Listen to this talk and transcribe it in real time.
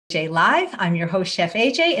AJ Live. I'm your host, Chef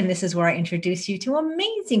AJ, and this is where I introduce you to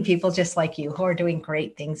amazing people just like you who are doing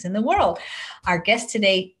great things in the world. Our guest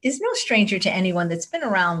today is no stranger to anyone that's been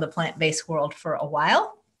around the plant-based world for a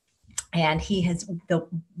while. And he has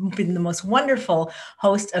been the most wonderful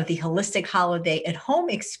host of the Holistic Holiday at Home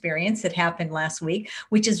experience that happened last week,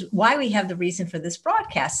 which is why we have the reason for this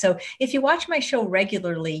broadcast. So if you watch my show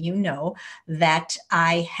regularly, you know that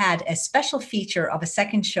I had a special feature of a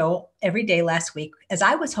second show every day last week as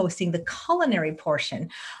I was hosting the culinary portion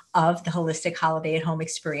of the Holistic Holiday at Home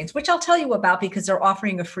experience, which I'll tell you about because they're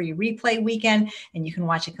offering a free replay weekend and you can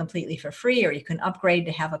watch it completely for free, or you can upgrade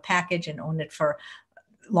to have a package and own it for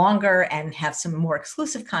longer and have some more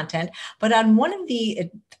exclusive content. But on one of the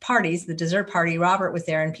parties, the dessert party, Robert was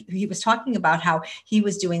there and he was talking about how he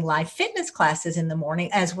was doing live fitness classes in the morning,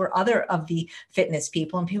 as were other of the fitness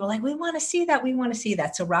people. And people were like, we want to see that. We want to see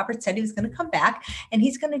that. So Robert said he was going to come back and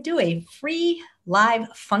he's going to do a free live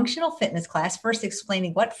functional fitness class, first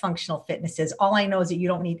explaining what functional fitness is. All I know is that you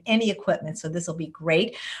don't need any equipment. So this will be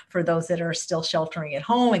great for those that are still sheltering at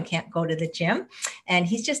home and can't go to the gym. And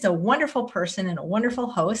he's just a wonderful person and a wonderful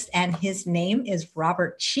host. And his name is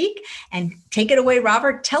Robert Cheeke. And take it away,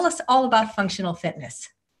 Robert. Tell us all about functional fitness.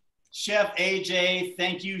 Chef AJ,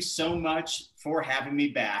 thank you so much for having me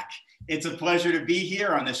back. It's a pleasure to be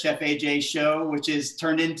here on the Chef AJ show, which is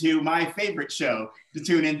turned into my favorite show to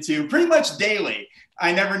tune into pretty much daily.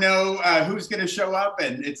 I never know who's going to show up,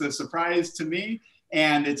 and it's a surprise to me,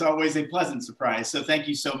 and it's always a pleasant surprise. So thank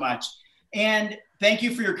you so much. And thank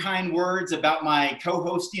you for your kind words about my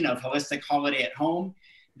co-hosting of Holistic Holiday at Home.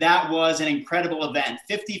 That was an incredible event.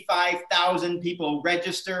 55,000 people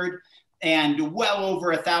registered, and well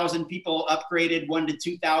over 1,000 people upgraded, 1,000 to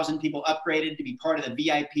 2,000 people upgraded to be part of the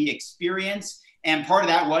VIP experience. And part of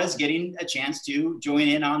that was getting a chance to join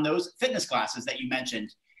in on those fitness classes that you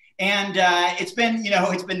mentioned. And it's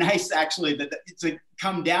been nice actually to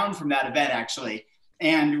come down from that event actually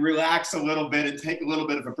and relax a little bit and take a little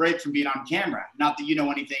bit of a break from being on camera. Not that you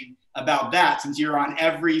know anything about that since you're on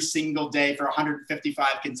every single day for 155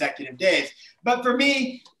 consecutive days. But for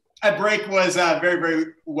me, a break was very,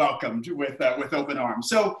 very welcomed with open arms.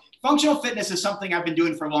 So functional fitness is something I've been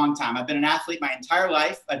doing for a long time. I've been an athlete my entire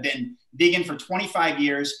life. I've been vegan for 25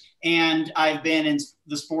 years, and I've been in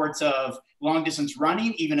the sports of long distance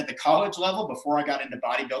running, even at the college level before I got into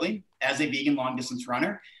bodybuilding as a vegan long distance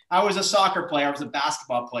runner. I was a soccer player. I was a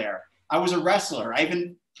basketball player. I was a wrestler. I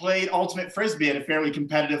even played ultimate frisbee at a fairly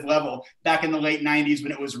competitive level back in the late 90s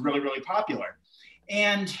when it was really, really popular.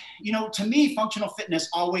 And, to me, functional fitness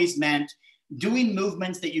always meant doing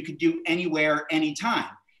movements that you could do anywhere, anytime.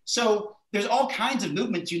 So there's all kinds of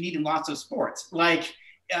movements you need in lots of sports. Like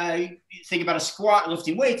think about a squat,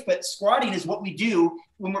 lifting weights, but squatting is what we do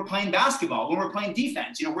when we're playing basketball, when we're playing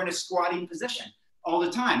defense. We're in a squatting position all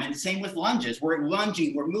the time. And same with lunges. We're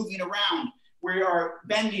lunging, we're moving around, we are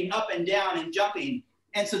bending up and down and jumping.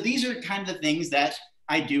 And so these are kind of the things that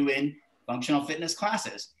I do in functional fitness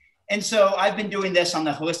classes. And so I've been doing this on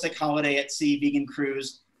the Holistic Holiday at Sea Vegan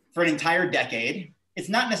Cruise for an entire decade. It's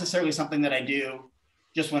not necessarily something that I do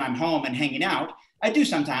just when I'm home and hanging out. I do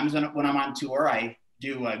sometimes when I'm on tour. I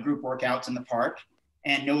do group workouts in the park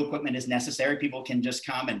and no equipment is necessary. People can just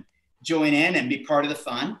come and join in and be part of the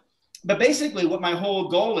fun. But basically what my whole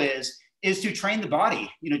goal is to train the body,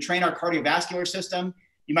 train our cardiovascular system.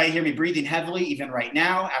 You might hear me breathing heavily even right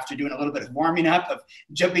now after doing a little bit of warming up of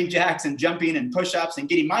jumping jacks and jumping and push-ups and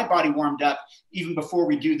getting my body warmed up even before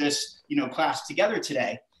we do this, class together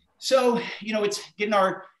today. So, it's getting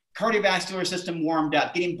our cardiovascular system warmed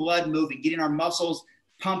up, getting blood moving, getting our muscles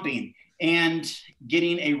pumping, and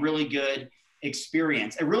getting a really good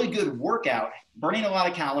experience, a really good workout, burning a lot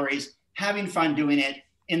of calories, having fun doing it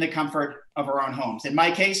in the comfort of our own homes. In my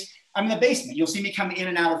case, I'm in the basement. You'll see me come in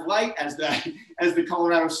and out of light as the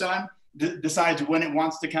Colorado sun decides when it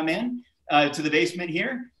wants to come in to the basement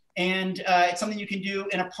here. And it's something you can do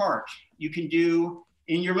in a park. You can do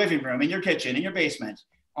in your living room, in your kitchen, in your basement,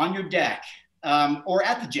 on your deck, or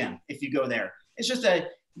at the gym if you go there. It's just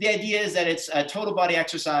the idea is that it's a total body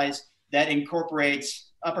exercise that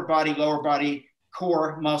incorporates upper body, lower body,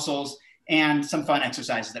 core muscles, and some fun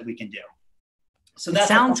exercises that we can do. So that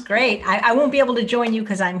sounds great. I won't be able to join you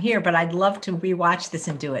because I'm here, but I'd love to rewatch this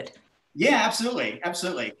and do it. Yeah, absolutely.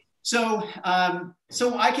 Absolutely. So,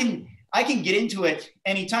 so I can get into it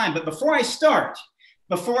anytime, but before I start,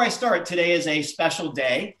 today is a special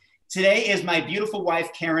day. Today is my beautiful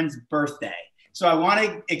wife, Karen's birthday. So I want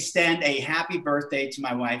to extend a happy birthday to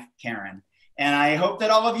my wife, Karen. And I hope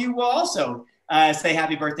that all of you will also say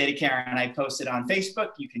happy birthday to Karen. I posted on Facebook.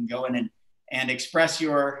 You can go in and express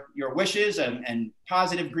your wishes and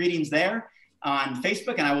positive greetings there. on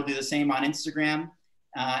Facebook, and I will do the same on Instagram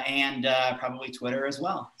and probably Twitter as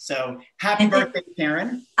well. So happy birthday,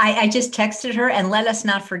 Karen. I just texted her, and let us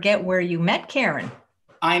not forget where you met Karen.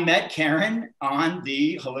 I met Karen on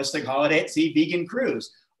the Holistic Holiday at Sea Vegan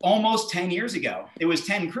Cruise almost 10 years ago. It was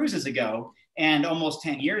 10 cruises ago and almost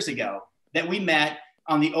 10 years ago that we met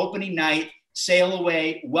on the opening night sail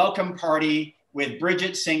away welcome party with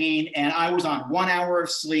Bridget singing, and I was on 1 hour of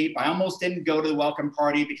sleep. I almost didn't go to the welcome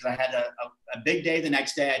party because I had a big day the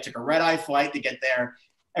next day. I took a red-eye flight to get there.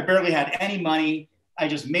 I barely had any money. I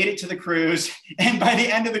just made it to the cruise, and by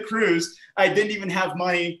the end of the cruise, I didn't even have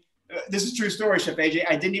money. This is a true story, Chef AJ.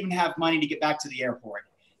 I didn't even have money to get back to the airport.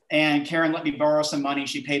 And Karen let me borrow some money.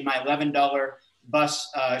 She paid my $11 bus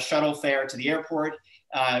shuttle fare to the airport.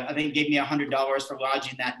 I think gave me $100 for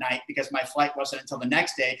lodging that night because my flight wasn't until the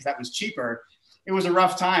next day because that was cheaper. It was a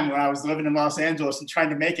rough time when I was living in Los Angeles and trying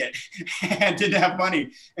to make it and didn't have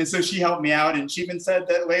money. And so she helped me out, and she even said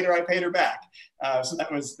that later I paid her back. So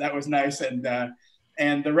that was nice.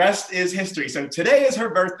 And the rest is history. So today is her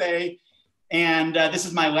birthday, and this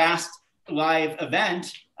is my last live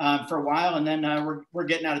event for a while. And then we're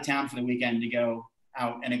getting out of town for the weekend to go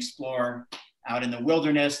out and explore out in the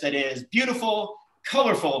wilderness that is beautiful,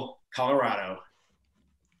 colorful Colorado.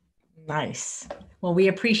 Nice. Well, we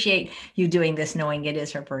appreciate you doing this, knowing it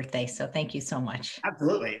is her birthday. So thank you so much.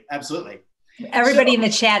 Absolutely. Absolutely. Everybody in the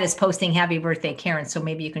chat is posting happy birthday, Karen. So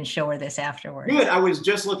maybe you can show her this afterwards. Good. I was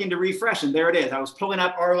just looking to refresh, and there it is. I was pulling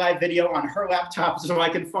up our live video on her laptop so I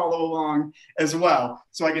can follow along as well.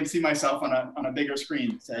 So I can see myself on a bigger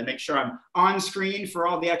screen to make sure I'm on screen for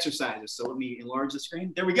all the exercises. So let me enlarge the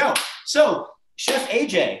screen. There we go. So Chef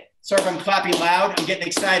AJ, sorry if I'm clapping loud. I'm getting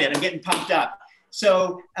excited. I'm getting pumped up.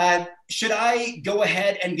 So should I go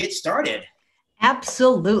ahead and get started?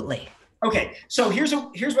 Absolutely. Okay, so here's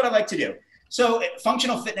what I like to do. So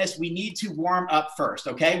functional fitness, we need to warm up first,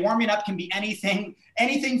 okay? Warming up can be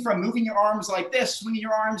anything from moving your arms like this, swinging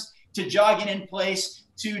your arms, to jogging in place,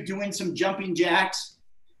 to doing some jumping jacks.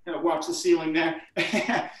 Watch the ceiling there.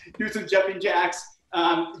 Do some jumping jacks,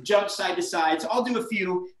 jump side to side. So I'll do a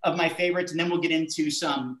few of my favorites, and then we'll get into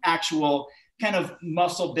some actual kind of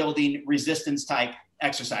muscle building resistance type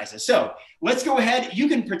exercises. So let's go ahead. You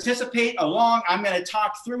can participate along. I'm going to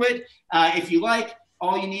talk through it. If you like,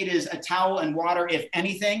 all you need is a towel and water, if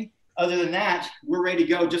anything. Other than that, we're ready to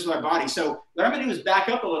go just with our body. So what I'm going to do is back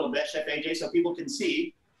up a little bit, Chef AJ, so people can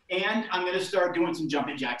see. And I'm going to start doing some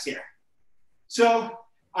jumping jacks here. So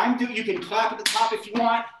you can clap at the top if you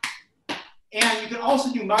want. And you can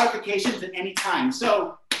also do modifications at any time.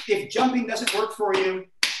 So if jumping doesn't work for you,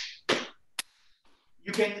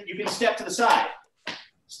 you can step to the side,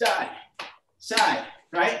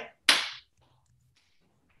 right?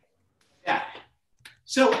 Yeah.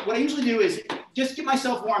 So what I usually do is just get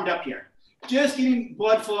myself warmed up here. Just getting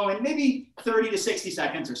blood flowing, maybe 30 to 60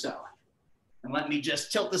 seconds or so. And let me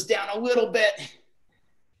just tilt this down a little bit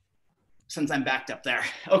since I'm backed up there.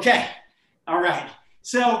 Okay. All right.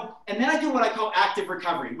 So, and then I do what I call active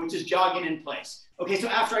recovery, which is jogging in place. Okay. So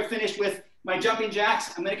after I finish with my jumping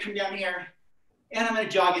jacks, I'm going to come down here and I'm going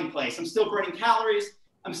to jog in place. I'm still burning calories.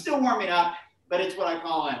 I'm still warming up, but it's what I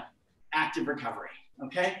call an active recovery.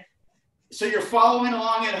 Okay. So you're following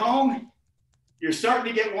along at home. You're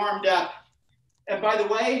starting to get warmed up. And by the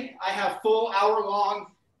way, I have full hour-long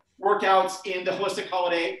workouts in the Holistic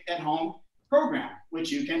Holiday at Home program,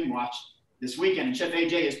 which you can watch this weekend. And Chef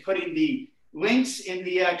AJ is putting the links in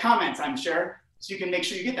the comments, I'm sure, so you can make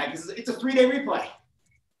sure you get that, because it's a 3-day replay.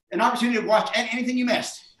 An opportunity to watch anything you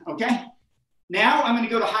missed, okay? Now I'm going to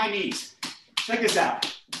go to high knees. Check this out.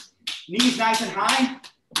 Knees nice and high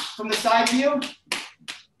from the side view.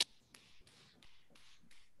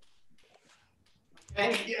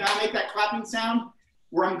 Okay, and I'll make that clapping sound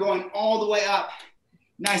where I'm going all the way up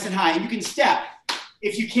nice and high. And you can step.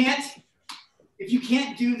 If you can't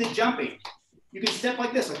do the jumping, you can step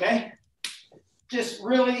like this, okay? Just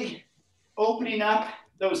really opening up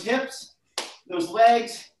those hips, those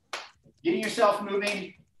legs, getting yourself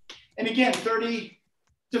moving. And again, 30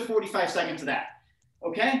 to 45 seconds of that,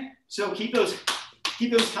 okay? So keep those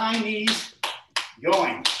high knees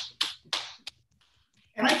going.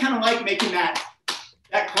 And I kind of like making that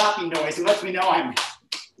clapping noise. It lets me know I'm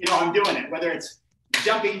doing it, whether it's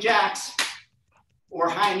jumping jacks or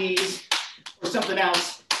high knees or something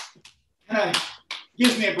else. Kind of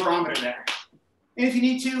gives me a barometer there. And if you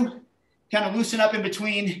need to, kind of loosen up in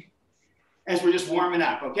between as we're just warming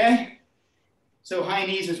up, okay? So high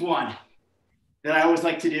knees is one that I always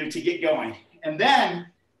like to do to get going. And then,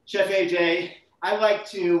 Chef AJ, I like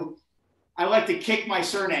to kick my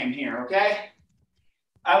surname here, okay?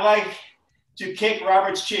 I like to kick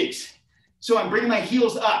Robert's cheeks. So I'm bringing my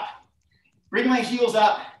heels up,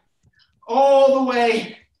 all the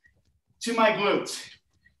way to my glutes,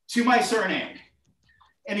 to my surname.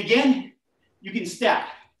 And again, you can step,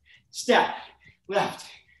 left,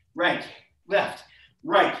 right, left,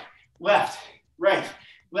 right, left, right,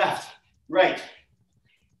 left, right.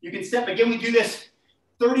 You can step. Again, we do this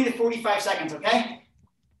 30 to 45 seconds, okay?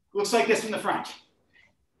 Looks like this from the front.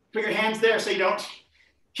 Put your hands there so you don't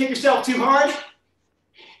kick yourself too hard.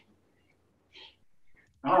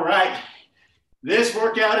 All right. This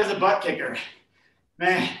workout is a butt kicker.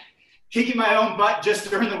 Man, kicking my own butt just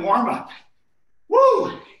during the warm-up.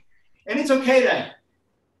 Woo! And it's okay to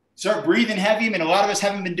start breathing heavy. I mean, a lot of us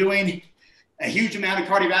haven't been doing a huge amount of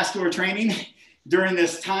cardiovascular training during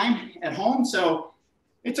this time at home. So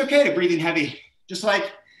it's okay to breathe in heavy. Just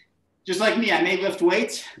like me, I may lift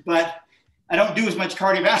weights, but I don't do as much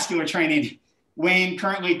cardiovascular training. Weighing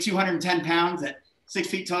currently 210 pounds at 6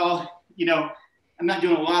 feet tall, you know, I'm not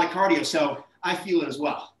doing a lot of cardio, so I feel it as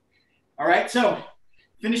well. All right, so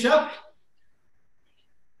finish up.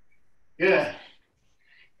 Good.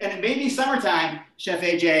 And it may be summertime, Chef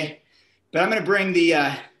AJ, but I'm gonna bring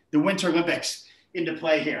the Winter Olympics into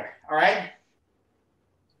play here, all right?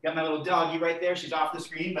 Got my little doggy right there. She's off the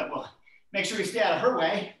screen, but we'll make sure we stay out of her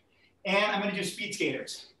way. And I'm gonna do speed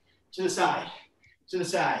skaters. To the side, to the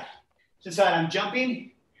side, to the side. I'm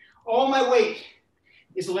jumping. All my weight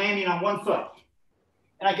is landing on one foot.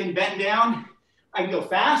 And I can bend down. I can go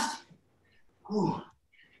fast, or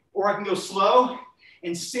I can go slow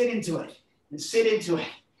and sit into it, and sit into it,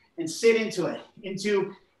 and sit into it,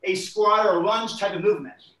 into a squat or a lunge type of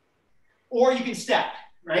movement. Or you can step,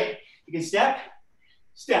 right? You can step,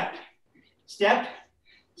 step, step,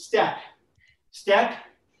 step, step,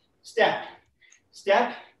 step,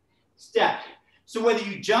 step, step. So whether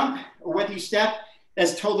you jump or whether you step,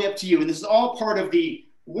 that's totally up to you. And this is all part of the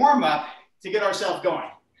warm-up to get ourselves going.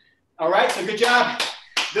 All right, so good job.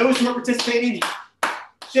 Those who are participating,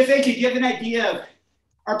 Chef AJ, do you have an idea of,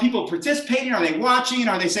 are people participating? Are they watching?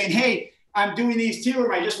 Are they saying, hey, I'm doing these too,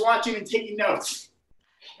 or am I just watching and taking notes?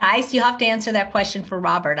 Guys, you have to answer that question for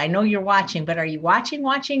Robert. I know you're watching, but are you watching,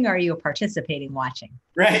 or are you participating, watching?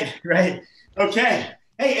 Right. Okay.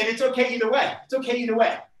 Hey, and it's okay either way. It's okay either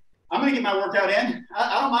way. I'm gonna get my workout in.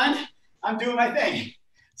 I don't mind. I'm doing my thing.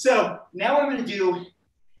 So now what I'm gonna do,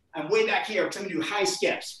 I'm way back here because I'm gonna do high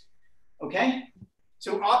skips, okay?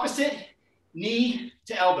 So opposite knee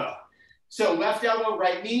to elbow. So left elbow,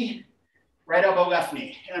 right knee, right elbow, left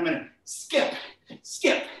knee. And I'm gonna skip,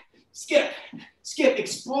 skip, skip, skip,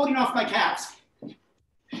 exploding off my calves.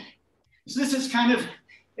 So this is kind of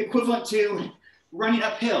equivalent to running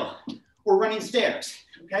uphill or running stairs,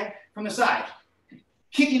 okay? From the side.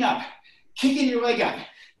 Kicking up, kicking your leg up,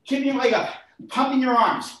 pumping your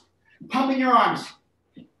arms,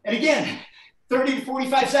 And again, 30 to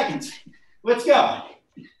 45 seconds. Let's go.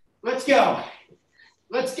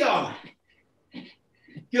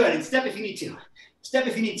 Good, and step if you need to. Step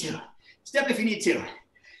if you need to.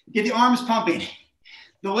 Get the arms pumping,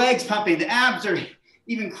 the legs pumping, the abs are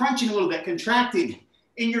even crunching a little bit, contracting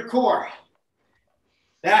in your core.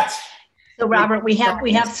 So Robert, we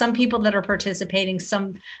have some people that are participating,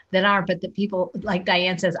 some that aren't, but the people, like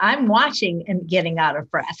Diane says, I'm watching and getting out of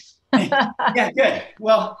breath. Yeah, good.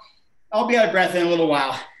 Well, I'll be out of breath in a little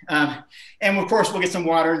while. And of course, we'll get some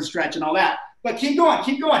water and stretch and all that. But keep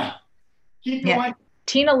going. Yeah.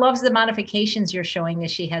 Tina loves the modifications you're showing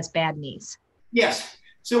as she has bad knees. Yes.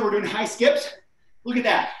 So we're doing high skips. Look at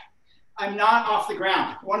that. I'm not off the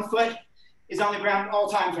ground. One foot is on the ground at all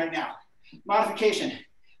times right now. Modification.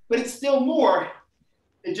 But it's still more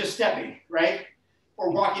than just stepping, right?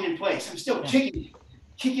 Or walking in place. I'm still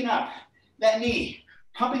kicking up that knee,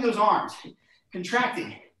 pumping those arms,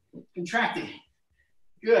 contracting.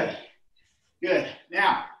 Good.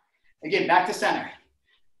 Now, again, back to center.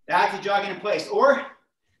 Back to jogging in place, or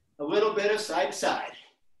a little bit of side to side.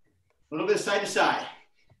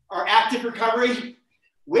 Our active recovery,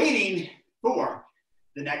 waiting for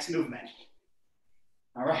the next movement.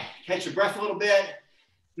 All right, catch your breath a little bit.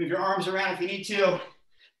 Move your arms around if you need to.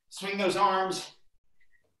 Swing those arms.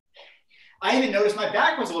 I even noticed my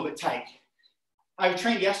back was a little bit tight. I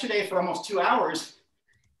trained yesterday for almost 2 hours.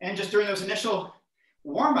 And just during those initial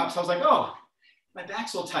warm-ups, I was like, oh, my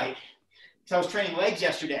back's a little tight. Because I was training legs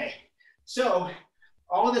yesterday. So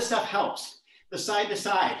all of this stuff helps. The side to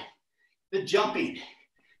side, the jumping,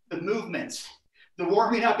 the movements, the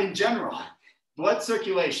warming up in general, blood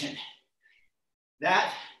circulation,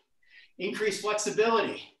 that increased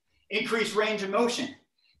flexibility, increased range of motion,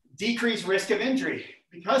 decreased risk of injury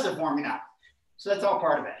because of warming up. So that's all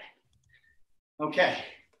part of it. Okay.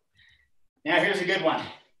 Now here's a good one.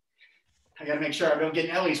 I got to make sure I don't get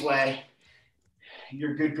in Ellie's way.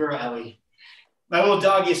 You're a good girl, Ellie. My little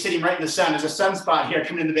doggy is sitting right in the sun. There's a sunspot here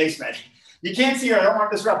coming in the basement. You can't see her. I don't want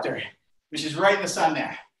to disrupt her, but she's right in the sun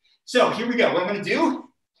there. So here we go. What I'm going to do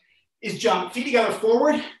is jump, feet together,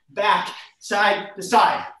 forward, back, side to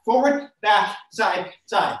side. Forward, back, side,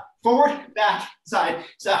 side. Forward, back, side,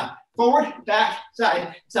 side. Forward, back,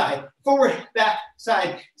 side, side. Forward, back,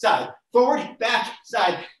 side, side. Forward, back,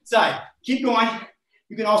 side, side. Keep going.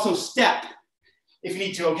 You can also step if you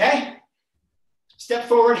need to, okay? Step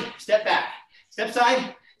forward, step back. Step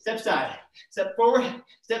side, step side. Step forward,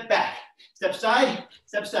 step back. Step side,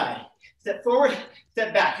 step side. Step forward,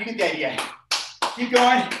 step back. You get the idea. Keep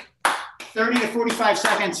going. 30 to 45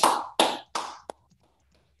 seconds.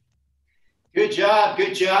 Good job,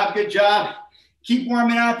 good job, good job. Keep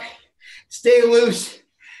warming up. Stay loose.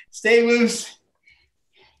 Stay loose.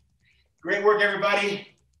 Great work, everybody.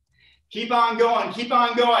 Keep on going, keep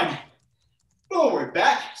on going. Forward,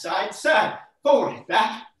 back, side, side. Forward,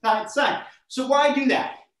 back, side, side. So why do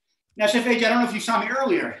that? Now, Chef AJ, I don't know if you saw me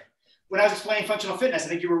earlier when I was explaining functional fitness. I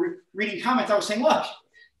think you were reading comments. I was saying, look,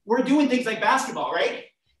 we're doing things like basketball, right?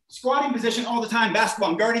 Squatting position all the time,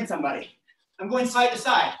 basketball, I'm guarding somebody. I'm going side to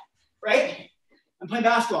side, right? I'm playing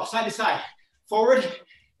basketball, side to side. Forward,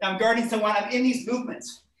 I'm guarding someone, I'm in these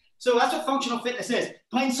movements. So that's what functional fitness is.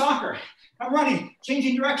 Playing soccer, I'm running,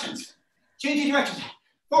 changing directions.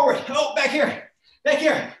 Forward, oh, back here.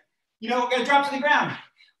 You know, gotta drop to the ground.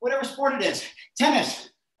 Whatever sport it is. Tennis.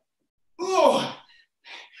 Ooh,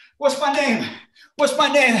 what's my name?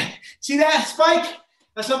 See that spike?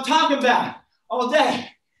 That's what I'm talking about all day.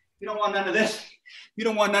 You don't want none of this. You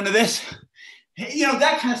know,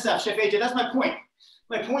 that kind of stuff, Chef AJ, that's my point.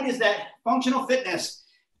 My point is that functional fitness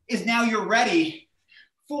is now you're ready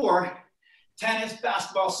for tennis,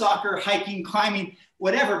 basketball, soccer, hiking, climbing,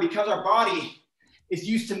 whatever, because our body is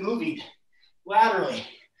used to moving laterally,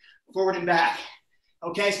 forward and back.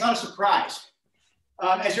 Okay, it's not a surprise.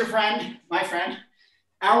 As your friend, my friend,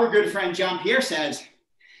 our good friend John Pierre says,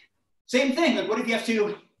 same thing. Like, what if you have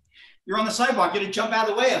to, you're on the sidewalk, you have to jump out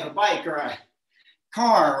of the way of a bike or a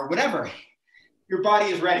car or whatever. Your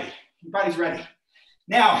body is ready. Your body's ready.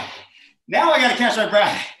 Now I got to catch my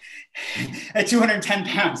breath at 210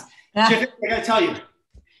 pounds. I got to tell you,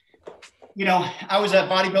 you know, I was a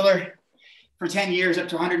bodybuilder for 10 years up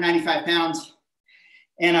to 195 pounds.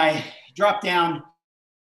 And I dropped down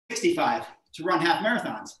 65 to run half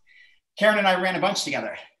marathons. Karen and I ran a bunch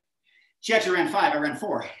together. She actually ran 5, I ran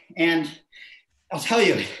 4. And I'll tell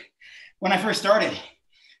you, when I first started,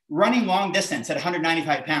 running long distance at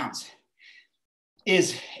 195 pounds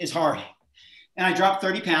is hard. And I dropped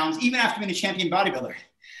 30 pounds, even after being a champion bodybuilder.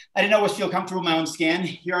 I didn't always feel comfortable in my own skin.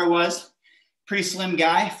 Here I was, pretty slim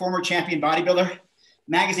guy, former champion bodybuilder,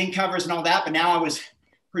 magazine covers and all that, but now I was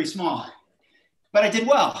pretty small. But I did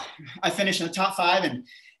well. I finished in the top 5 in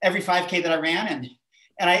every 5K that I ran,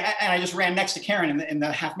 and I just ran next to Karen in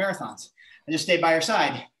the half marathons. I just stayed by her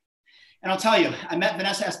side. And I'll tell you, I met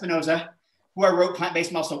Vanessa Espinoza, who I wrote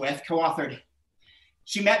Plant-Based Muscle with, co-authored.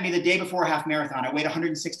 She met me the day before a half marathon. I weighed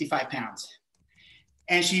 165 pounds.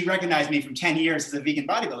 And she recognized me from 10 years as a vegan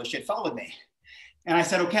bodybuilder. She had followed me. And I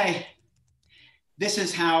said, okay, this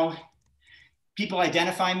is how people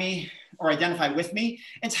identify me or identify with me.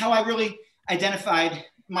 It's how I really identified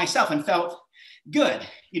myself and felt good.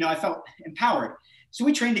 You know, I felt empowered. So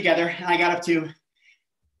we trained together and I got up to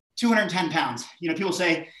 210 pounds. You know, people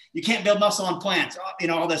say you can't build muscle on plants, you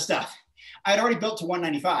know, all this stuff. I had already built to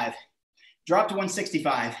 195, dropped to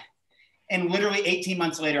 165. And literally 18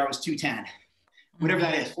 months later, I was 210. Whatever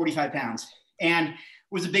that is, 45 pounds, and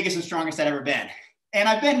was the biggest and strongest I'd ever been. And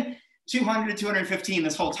I've been 200 to 215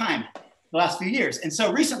 this whole time, the last few years. And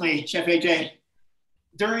so recently, Chef AJ,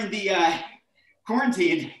 during the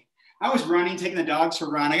quarantine, I was running, taking the dogs for a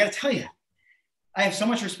run. I got to tell you, I have so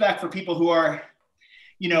much respect for people who are,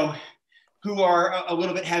 you know, who are a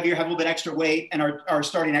little bit heavier, have a little bit extra weight, and are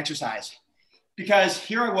starting exercise. Because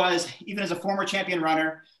here I was, even as a former champion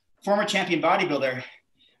runner, former champion bodybuilder,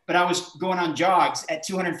 but I was going on jogs at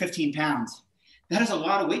 215 pounds. That is a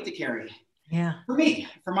lot of weight to carry. Yeah. For me,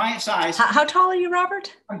 for my size. How tall are you,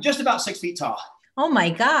 Robert? I'm just about 6 feet tall. Oh my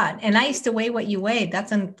God. And I used to weigh what you weighed.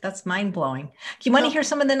 That's mind blowing. Do you want to hear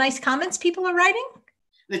some of the nice comments people are writing?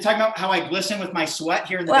 They talk about how I glisten with my sweat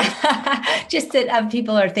here in the basement. Just that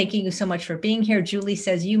people are thanking you so much for being here. Julie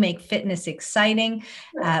says you make fitness exciting.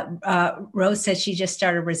 Rose says she just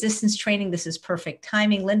started resistance training. This is perfect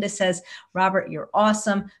timing. Linda says, Robert, you're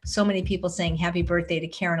awesome. So many people saying happy birthday to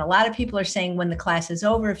Karen. A lot of people are saying when the class is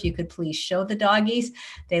over, if you could please show the doggies.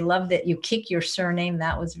 They love that you kick your surname.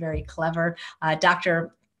 That was very clever.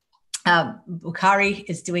 Dr. Bukhari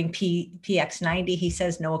is doing PX90. He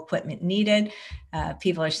says no equipment needed.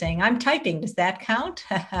 People are saying, I'm typing. Does that count?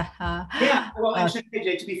 Yeah. Well, and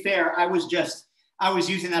AJ, to be fair, I was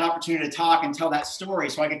using that opportunity to talk and tell that story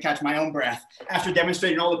so I could catch my own breath after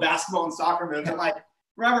demonstrating all the basketball and soccer moves. I'm like,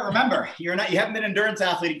 Robert, remember, you haven't been an endurance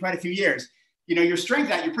athlete in quite a few years. Your strength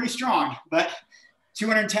you're pretty strong, but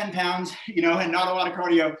 210 pounds, and not a lot of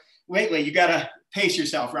cardio lately. You got to pace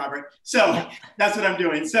yourself, Robert. So that's what I'm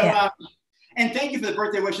doing. So, and thank you for the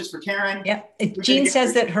birthday wishes for Karen. Yep. Jean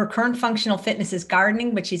says that her current functional fitness is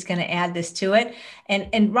gardening, but she's going to add this to it.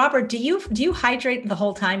 And Robert, do you hydrate the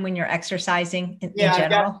whole time when you're exercising in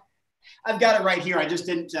general? I've got it right here. I just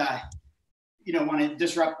didn't, want to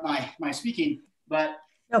disrupt my speaking, but.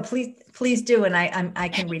 No, please do. And I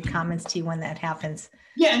can read comments to you when that happens.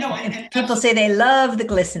 Yeah, no. And people say they love the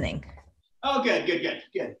glistening. Oh, good.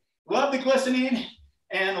 Love the glistening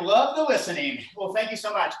and love the listening. Well, thank you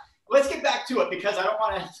so much. Let's get back to it because I don't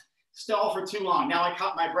want to stall for too long. Now I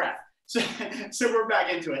caught my breath. So we're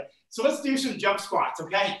back into it. So let's do some jump squats,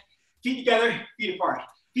 okay? Feet together, feet apart.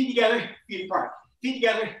 Feet together, feet apart. Feet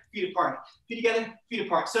together, feet apart. Feet together, feet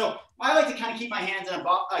apart. So I like to kind of keep my hands in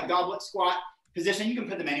a goblet squat position. You can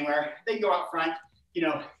put them anywhere. They can go out front,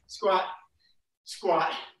 squat,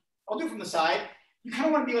 squat. I'll do it from the side. You kind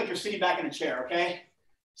of want to be like you're sitting back in a chair, okay?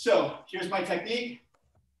 So here's my technique.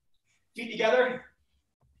 Feet together,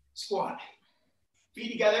 squat.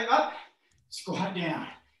 Feet together, up, squat down.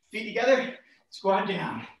 Feet together, squat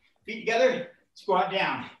down. Feet together, squat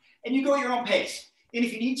down. And you go at your own pace. And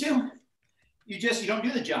if you need to, you don't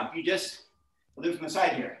do the jump. I'll do it from the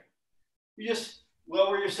side here. You just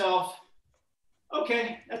lower yourself.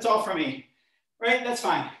 Okay, that's all from me, right? That's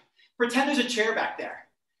fine. Pretend there's a chair back there.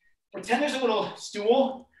 Pretend there's a little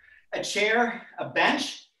stool, a chair, a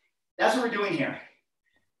bench. That's what we're doing here.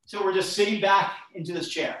 So we're just sitting back into this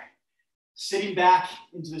chair. Sitting back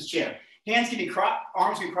into this chair. Hands can be crossed,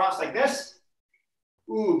 arms can be crossed like this.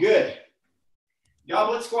 Ooh, good.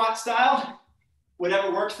 Goblet squat style,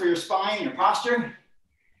 whatever works for your spine and your posture.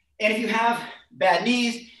 And if you have bad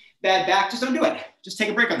knees, bad back, just don't do it. Just take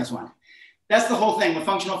a break on this one. That's the whole thing with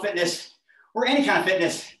functional fitness or any kind of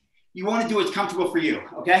fitness. You want to do what's comfortable for you,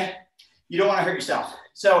 okay? You don't want to hurt yourself.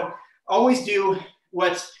 So always do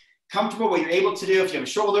what's comfortable, what you're able to do. If you have a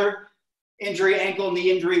shoulder injury, ankle,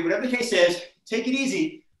 knee injury, whatever the case is, take it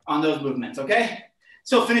easy on those movements, okay?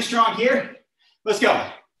 So finish strong here. Let's go.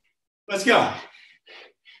 Let's go.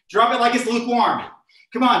 Drop it like it's lukewarm.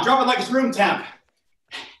 Come on, drop it like it's room temp.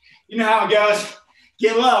 You know how it goes.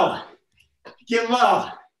 Get low. Get low.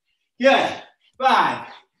 Good. 5,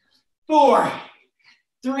 4,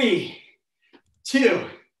 3, 2,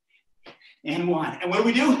 and 1. And what do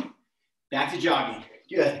we do? Back to jogging.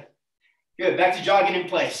 Good. Good. Back to jogging in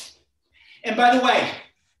place. And by the way,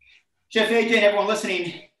 Chef AJ and everyone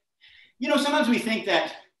listening, sometimes we think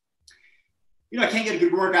that, I can't get a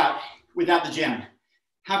good workout without the gym.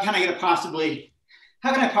 How can I possibly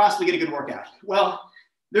get a good workout? Well,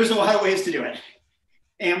 there's a lot of ways to do it.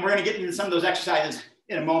 And we're going to get into some of those exercises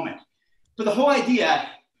in a moment. But the whole idea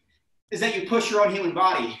is that you push your own human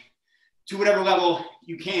body to whatever level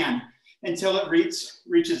you can until it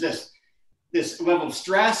reaches this level of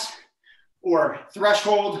stress or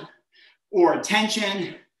threshold or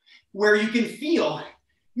tension where you can feel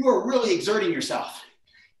you are really exerting yourself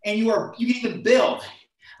and you can even build.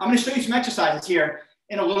 I'm going to show you some exercises here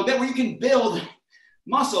in a little bit where you can build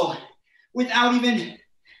muscle without even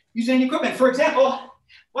using any equipment. For example,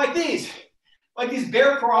 like these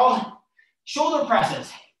bear crawl shoulder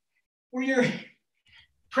presses, where you're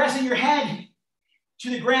pressing your head to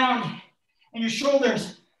the ground and your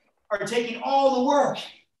shoulders are taking all the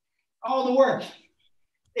work.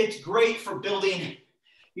 It's great for building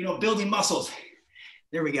muscles.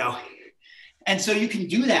 There we go. And so you can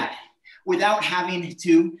do that without having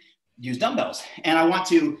to use dumbbells. And I want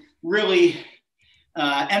to really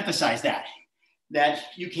emphasize that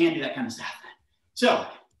you can do that kind of stuff. So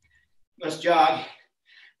let's jog.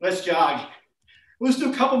 Let's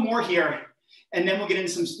do a couple more here, and then we'll get into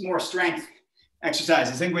some more strength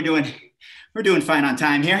exercises. I think we're doing fine on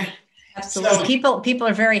time here. Absolutely. So, people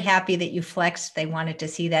are very happy that you flexed. They wanted to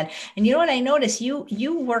see that. And you know what I noticed?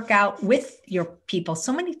 You work out with your people.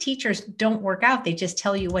 So many teachers don't work out. They just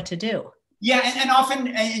tell you what to do. Yeah, and often,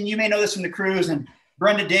 and you may know this from the crews, and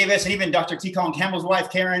Brenda Davis, and even Dr. T. Colin Campbell's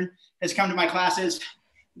wife, Karen, has come to my classes,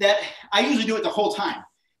 that I usually do it the whole time.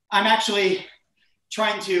 I'm actually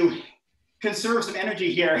trying to conserve some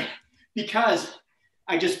energy here because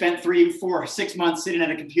I just spent 3, 4, 6 months sitting at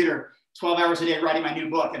a computer 12 hours a day writing my new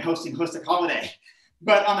book and hosting Holistic Holiday.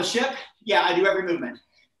 But on the ship, yeah, I do every movement,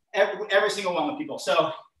 every single one with people.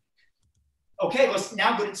 So Okay, let's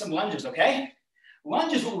now go to some lunges, okay?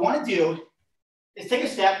 Lunges, what we want to do is take a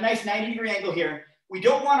step, nice 90-degree angle here. We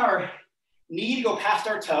don't want our knee to go past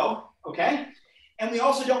our toe, okay? And we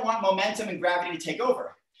also don't want momentum and gravity to take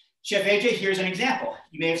over. Chef AJ, here's an example.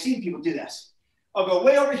 You may have seen people do this. I'll go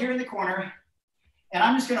way over here in the corner, and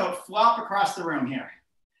I'm just gonna flop across the room here.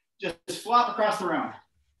 Just flop across the room,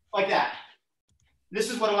 like that.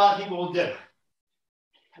 This is what a lot of people will do,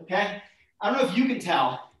 okay? I don't know if you can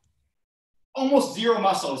tell, almost zero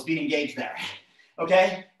muscle is being engaged there,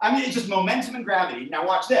 okay? I mean, it's just momentum and gravity. Now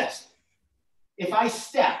watch this. If I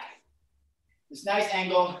step, this nice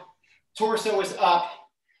angle, torso is up,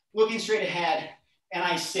 looking straight ahead, and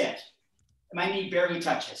I sit. My knee barely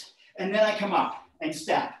touches. And then I come up and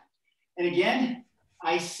step. And again,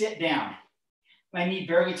 I sit down. My knee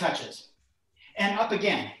barely touches. And up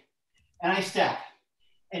again, and I step,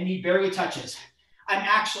 and knee barely touches. I'm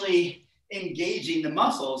actually engaging the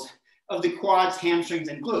muscles of the quads, hamstrings,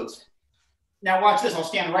 and glutes. Now watch this, I'll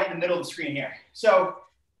stand right in the middle of the screen here. So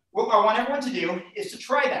what I want everyone to do is to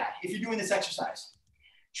try that if you're doing this exercise.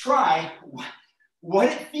 Try what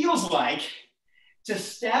it feels like to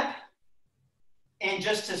step and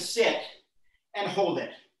just to sit and hold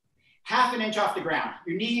it. Half an inch off the ground.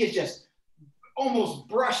 Your knee is just almost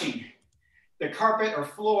brushing the carpet or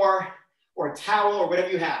floor or towel or whatever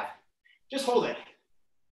you have. Just hold it.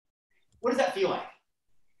 What does that feel like?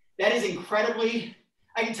 That is incredibly,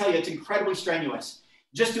 I can tell you, it's incredibly strenuous.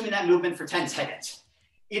 Just doing that movement for 10 seconds.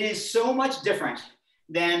 It is so much different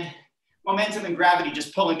than momentum and gravity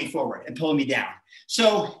just pulling me forward and pulling me down.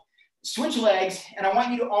 So switch legs, and I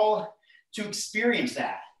want you to all to experience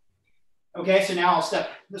that. Okay, so now I'll step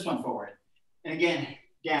this one forward. And again,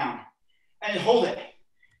 down. And hold it.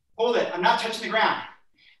 Hold it. I'm not touching the ground.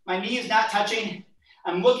 My knee is not touching.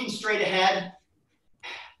 I'm looking straight ahead.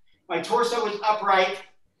 My torso is upright.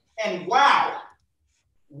 And wow,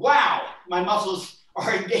 my muscles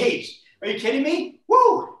are engaged. Are you kidding me?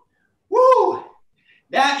 Woo, woo.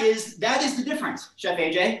 That is the difference, Chef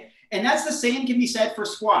AJ. And that's the same can be said for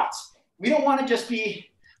squats. We don't want to just be,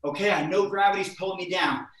 okay, I know gravity's pulling me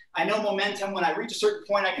down. I know momentum, when I reach a certain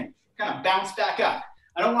point, I can kind of bounce back up.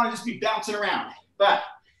 I don't want to just be bouncing around. But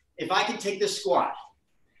if I can take this squat,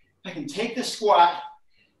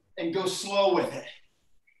 and go slow with it.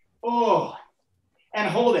 Oh, and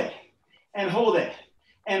hold it, and hold it,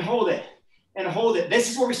 and hold it, and hold it.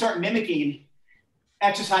 This is where we start mimicking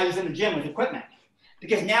exercises in the gym with equipment.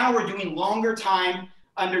 Because now we're doing longer time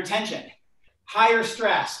under tension, higher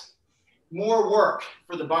stress, more work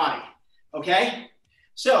for the body, okay?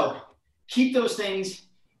 So keep those things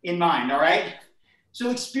in mind, all right? So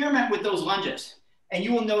experiment with those lunges, and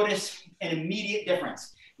you will notice an immediate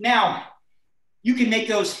difference. Now, you can make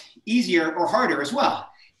those easier or harder as well.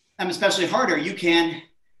 Especially harder, you can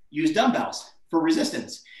use dumbbells for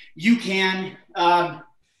resistance. You can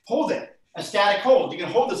hold it, a static hold. You can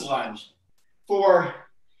hold this lunge for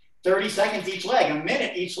 30 seconds each leg, a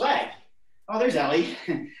minute each leg. Oh, there's Ellie.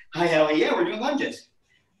 Hi, Ellie. Yeah, we're doing lunges.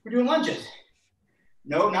 We're doing lunges.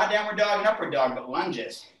 No, not downward dog and upward dog, but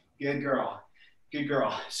lunges. Good girl. Good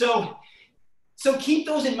girl. So keep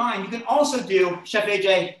those in mind. You can also do, Chef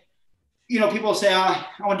AJ, you know, people say, I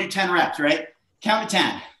want to do 10 reps, right? Count to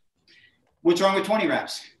 10. What's wrong with 20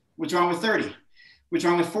 reps? What's wrong with 30? What's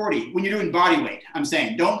wrong with 40? When you're doing body weight, I'm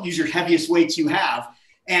saying, don't use your heaviest weights you have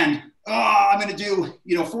and, I'm going to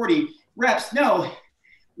do, 40 reps. No,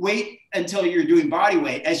 wait until you're doing body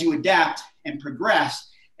weight as you adapt and progress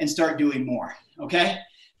and start doing more. Okay.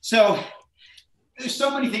 So there's so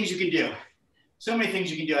many things you can do. So many things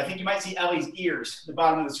you can do. I think you might see Ellie's ears at the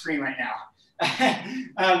bottom of the screen right now.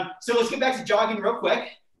 So let's get back to jogging real quick.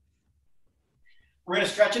 We're going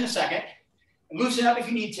to stretch in a second. Loosen up if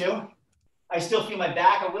you need to. I still feel my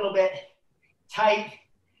back a little bit tight.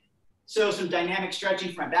 So some dynamic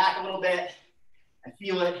stretching for my back a little bit. I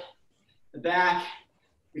feel it, the back.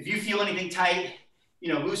 If you feel anything tight,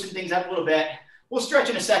 loosen things up a little bit. We'll stretch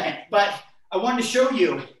in a second, but I wanted to show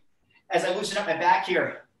you, as I loosen up my back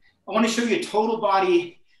here, I want to show you a total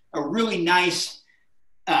body, a really nice,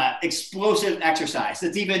 explosive exercise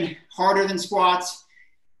that's even harder than squats,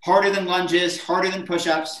 harder than lunges, harder than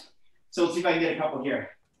push-ups. So let's see if I can get a couple here.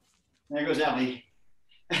 There goes Ellie.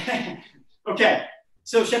 Okay,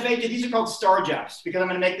 so Chef AJ, these are called star jumps because I'm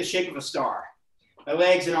going to make the shape of a star. My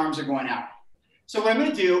legs and arms are going out. So what I'm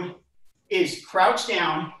going to do is crouch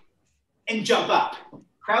down and jump up.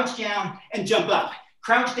 Crouch down and jump up.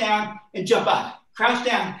 Crouch down and jump up. Crouch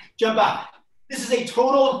down, jump up. This is a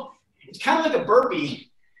total, it's kind of like a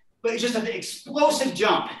burpee, but it's just an explosive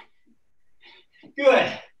jump.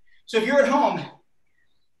 Good. So if you're at home,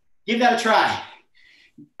 give that a try.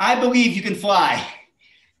 I believe you can fly.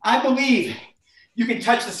 I believe you can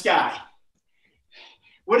touch the sky.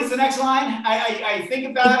 What is the next line? I think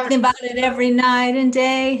about Think about it every night and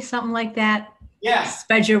day, something like that. Yeah.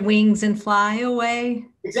 Spread your wings and fly away.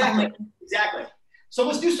 Exactly. Exactly. So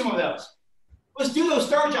let's do some of those. Let's do those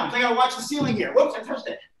star jumps. I gotta watch the ceiling here. Whoops, I touched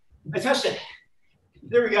it. I touched it.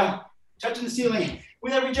 There we go. Touching the ceiling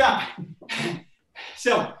with every jump.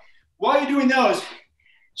 So while you're doing those,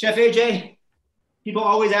 Chef AJ, people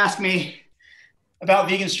always ask me about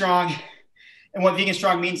Vegan Strong and what Vegan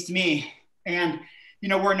Strong means to me. And, you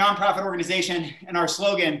know, we're a nonprofit organization and our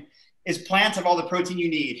slogan is plants have all the protein you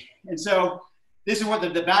need. And so this is what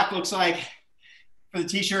the back looks like for the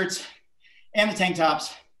t-shirts and the tank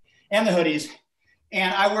tops and the hoodies.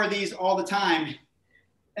 And I wear these all the time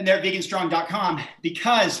and they're at veganstrong.com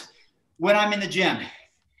because when I'm in the gym,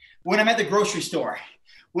 when I'm at the grocery store,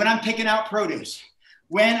 when I'm picking out produce,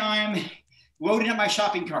 when I'm loading up my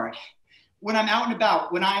shopping cart, when I'm out and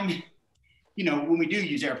about, when I'm, you know, when we do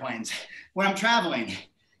use airplanes, when I'm traveling,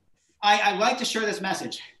 I like to share this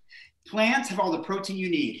message. Plants have all the protein you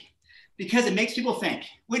need because it makes people think,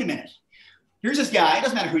 wait a minute, here's this guy, it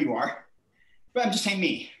doesn't matter who you are, but I'm just saying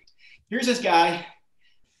me. Here's this guy,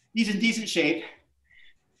 he's in decent shape,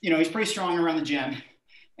 you know, he's pretty strong around the gym,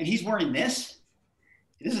 and he's wearing this.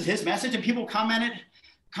 This is his message, and people comment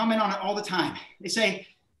on it all the time. They say,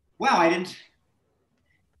 wow, I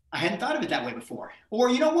hadn't thought of it that way before. Or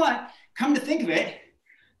you know what, come to think of it,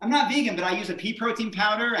 I'm not vegan, but I use a pea protein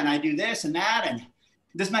powder and I do this and that, and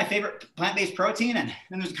this is my favorite plant-based protein, and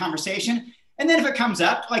then there's a conversation. And then if it comes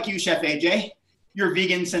up, like you, Chef AJ, you're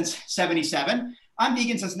vegan since 77, I'm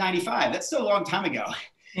vegan since 95. That's still a long time ago.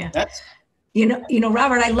 Yeah. You know,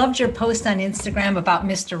 Robert, I loved your post on Instagram about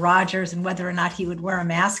Mr. Rogers and whether or not he would wear a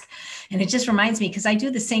mask. And it just reminds me, because I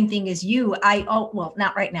do the same thing as you. Well,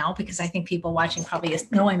 not right now, because I think people watching probably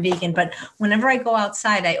know I'm vegan, but whenever I go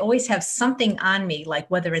outside, I always have something on me,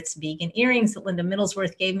 like whether it's vegan earrings that Linda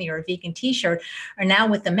Middlesworth gave me or a vegan t-shirt, or now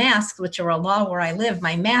with the masks, which are a law where I live,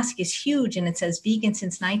 my mask is huge and it says vegan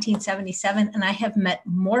since 1977. And I have met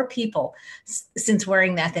more people since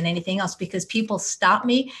wearing that than anything else, because people stop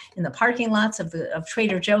me in the parking lot of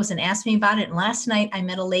Trader Joe's and asked me about it. And last night I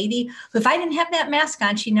met a lady who, if I didn't have that mask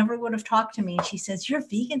on, she never would have talked to me. And she says, you're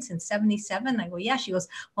vegan since 77? I go, yeah. She goes,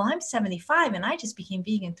 well, I'm 75 and I just became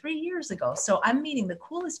vegan 3 years ago. So I'm meeting the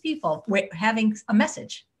coolest people having a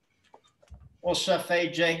message. Well, Chef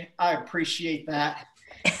AJ, I appreciate that.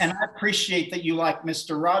 And I appreciate that you like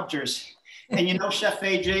Mr. Rogers. And you know, Chef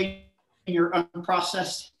AJ, you're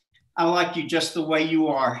unprocessed. I like you just the way you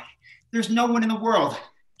are. There's no one in the world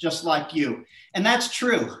just like you. And that's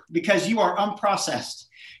true because you are unprocessed.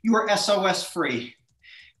 You are SOS free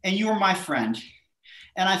and you are my friend.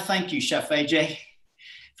 And I thank you, Chef AJ,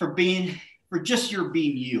 for just your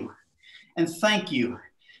being you. And thank you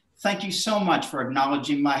so much for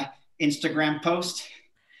acknowledging my Instagram post.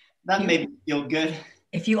 That made me feel good.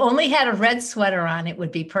 If you only had a red sweater on, it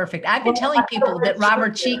would be perfect. I've been telling people that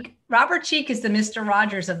Robert Cheeke is the Mr.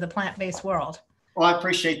 Rogers of the plant-based world. Well, I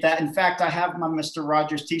appreciate that. In fact, I have my Mr.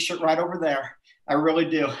 Rogers t-shirt right over there. I really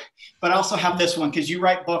do. But I also have this one because you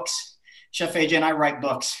write books, Chef AJ, and I write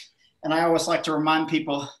books. And I always like to remind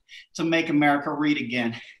people to make America read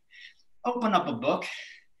again. Open up a book,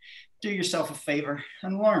 do yourself a favor,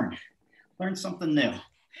 and learn. Learn something new.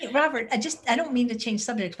 Hey, Robert, I don't mean to change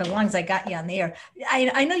subjects, but as long as I got you on the air,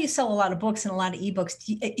 I know you sell a lot of books and a lot of ebooks.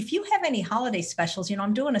 If you have any holiday specials, you know,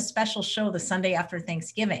 I'm doing a special show the Sunday after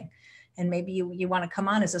Thanksgiving. And maybe you want to come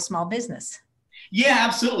on as a small business. Yeah,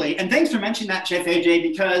 absolutely. And thanks for mentioning that, Chef AJ,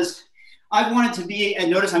 because I want it to be,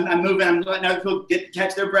 and notice I'm moving, I'm letting other people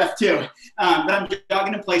catch their breath too. But I'm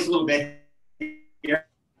jogging in place a little bit here.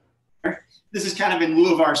 This is kind of in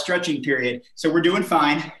lieu of our stretching period. So we're doing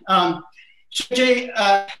fine. Chef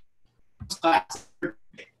AJ, class,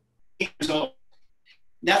 8 years old.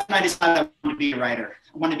 That's when I decided I wanted to be a writer.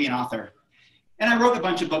 I wanted to be an author. And I wrote a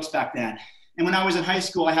bunch of books back then. And when I was in high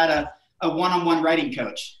school, I had a one-on-one writing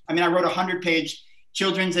coach. I mean, I wrote a 100-page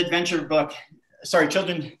children's adventure book. Sorry,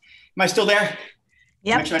 children, am I still there?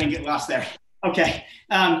 Yeah. Make sure I didn't get lost there. Okay.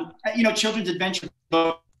 You know, children's adventure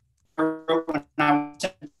book I wrote when I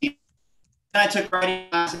was 17. I took writing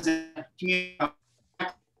classes in community.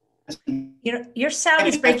 You know, your sound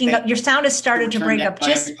is breaking up. Your sound has started to break up.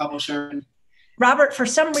 Just publisher. Robert, for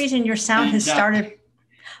some reason, your sound has started.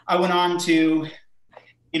 I went on to,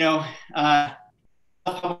 you know,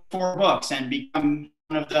 4 books and become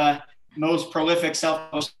one of the most prolific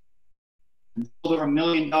self-published, over $1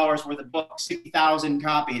 million worth of books, 60,000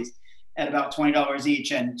 copies at about $20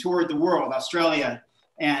 each, and toured the world, Australia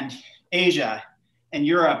and Asia and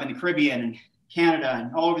Europe and the Caribbean and Canada,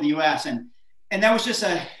 and all over the US. And that was just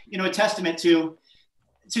a testament to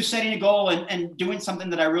setting a goal and doing something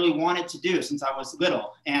that I really wanted to do since I was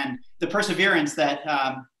little, and the perseverance that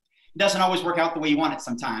doesn't always work out the way you want it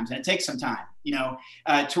sometimes. And it takes some time,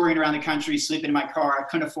 touring around the country, sleeping in my car. I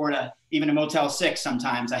couldn't afford even a Motel 6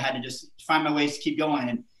 sometimes. I had to just find my ways to keep going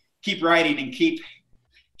and keep writing and keep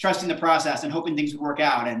trusting the process and hoping things would work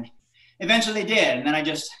out. And eventually they did. And then I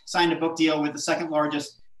just signed a book deal with the second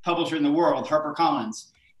largest publisher in the world,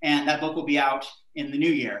 HarperCollins. And that book will be out in the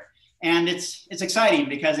new year. And it's exciting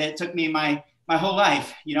because it took me my whole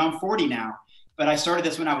life. I'm 40 now, but I started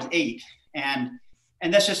this when I was 8. And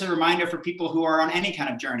that's just a reminder for people who are on any kind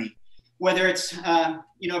of journey, whether it's a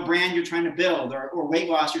brand you're trying to build, or weight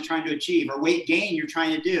loss you're trying to achieve, or weight gain you're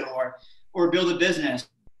trying to do, or build a business,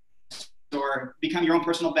 or become your own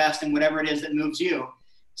personal best in whatever it is that moves you.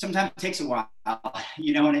 Sometimes it takes a while,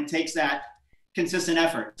 and it takes that consistent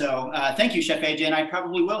effort. So thank you, Chef AJ, and I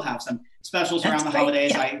probably will have some specials around the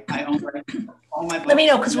holidays. Yeah. I own all my books. Let me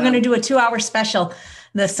know, because we're going to do a 2-hour special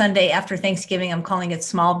the Sunday after Thanksgiving. I'm calling it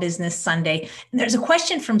Small Business Sunday. And there's a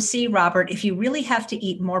question from C. Robert: if you really have to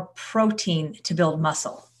eat more protein to build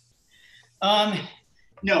muscle?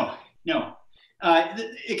 No.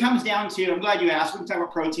 It comes down to, I'm glad you asked. We can talk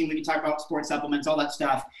about protein, we can talk about sports supplements, all that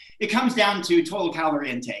stuff. It comes down to total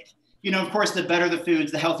calorie intake. Of course, the better the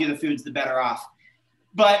foods, the healthier the foods, the better off.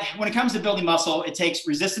 But when it comes to building muscle, it takes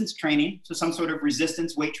resistance training, so some sort of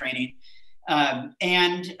resistance weight training,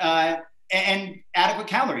 and adequate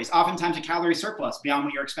calories. Oftentimes a calorie surplus beyond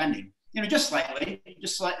what you're expending. Just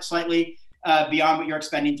slightly beyond what you're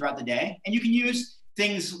expending throughout the day. And you can use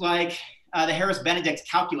things like the Harris-Benedict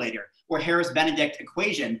calculator or Harris-Benedict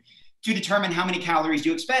equation to determine how many calories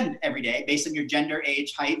you expend every day based on your gender,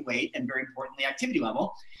 age, height, weight, and very importantly, activity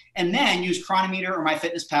level. And then use Chronometer or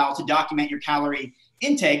MyFitnessPal to document your calorie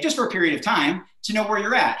intake just for a period of time to know where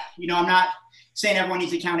you're at. I'm not saying everyone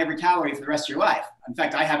needs to count every calorie for the rest of your life. In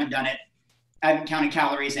fact, I haven't done it. I haven't counted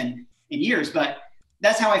calories in years, but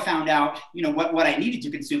that's how I found out, what I needed to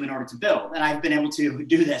consume in order to build. And I've been able to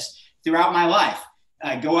do this throughout my life.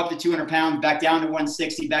 Go up to 200 pounds, back down to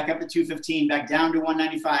 160, back up to 215, back down to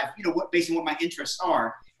 195, based on what my interests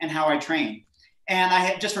are and how I train.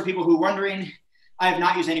 And just for people who are wondering, I have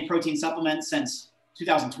not used any protein supplements since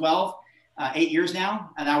 2012, 8 years now.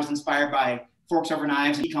 And I was inspired by Forks Over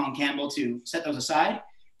Knives and Colin Campbell to set those aside.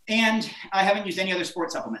 And I haven't used any other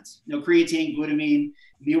sports supplements. No creatine, glutamine,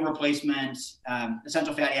 meal replacement,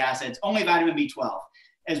 essential fatty acids, only vitamin B12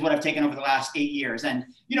 is what I've taken over the last 8 years. And,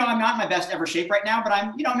 I'm not in my best ever shape right now, but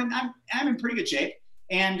I'm in pretty good shape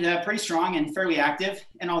and pretty strong and fairly active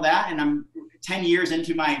and all that. And I'm 10 years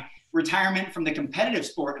into my retirement from the competitive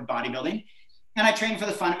sport of bodybuilding. And I train for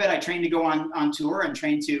the fun of it. I train to go on tour and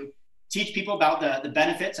train to teach people about the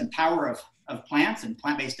benefits and power of plants and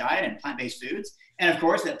plant-based diet and plant-based foods. And of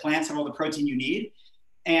course, that plants have all the protein you need.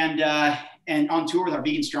 And on tour with our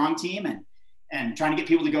Vegan Strong team and trying to get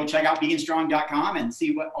people to go check out veganstrong.com and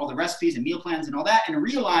see what all the recipes and meal plans and all that, and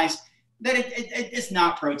realize that it's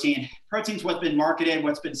not protein. Protein's what's been marketed,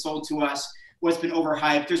 what's been sold to us, what's been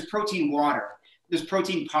overhyped. There's protein water. There's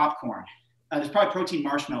protein popcorn. There's probably protein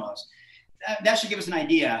marshmallows. That should give us an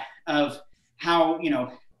idea of how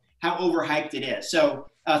overhyped it is. So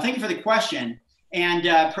thank you for the question.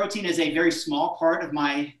 And protein is a very small part of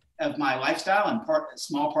my lifestyle and a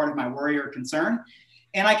small part of my worry or concern.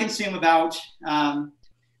 And I consume about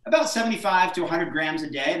 75 to 100 grams a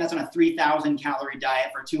day. And that's on a 3,000 calorie diet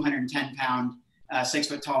for a 210 pound, 6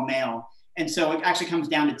 foot tall male. And so it actually comes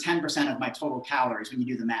down to 10% of my total calories when you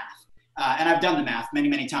do the math. And I've done the math many,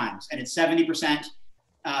 many times. And it's 70%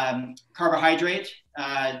 carbohydrate,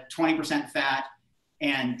 20% fat,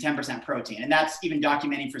 and 10% protein. And that's even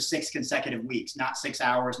documenting for 6 consecutive weeks, not 6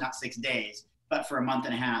 hours, not 6 days, but for a month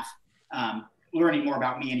and a half, learning more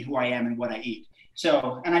about me and who I am and what I eat.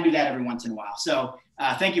 So, and I do that every once in a while. So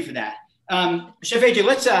thank you for that. Chef AJ,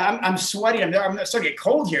 let's, I'm sweating. I'm starting to get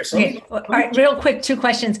cold here. So okay. All right, real quick, 2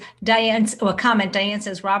 questions. Comment. Diane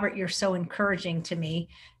says, Robert, you're so encouraging to me.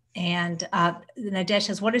 And Nadesh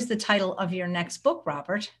says, what is the title of your next book,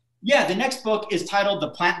 Robert? Yeah, the next book is titled The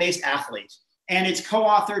Plant-Based Athlete. And it's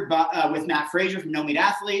co-authored with Matt Frazier from No Meat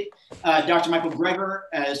Athlete. Dr. Michael Greger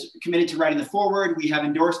is committed to writing the foreword. We have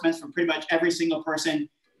endorsements from pretty much every single person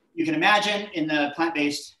you can imagine in the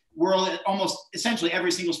plant-based world. Almost essentially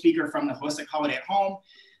every single speaker from the Holistic Holiday at Home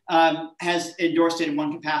has endorsed it in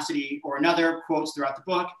one capacity or another, quotes throughout the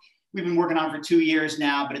book. We've been working on it for 2 years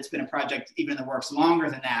now, but it's been a project even in the works longer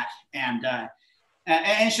than that. And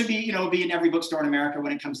it should be, be in every bookstore in America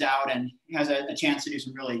when it comes out, and has a chance to do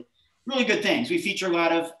some really, really good things. We feature a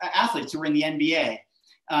lot of athletes who are in the NBA.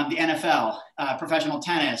 the NFL, professional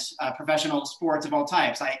tennis, professional sports of all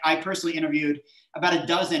types. I personally interviewed about a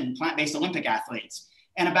dozen plant-based Olympic athletes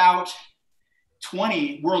and about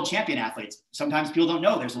 20 world champion athletes. Sometimes people don't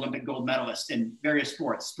know there's Olympic gold medalists in various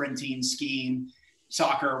sports, sprinting, skiing,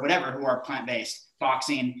 soccer, whatever, who are plant-based,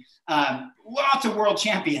 boxing. Lots of world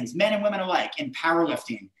champions, men and women alike, in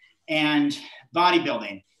powerlifting and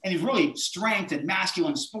bodybuilding. And these really strength and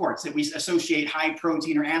masculine sports that we associate high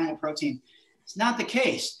protein or animal protein. It's not the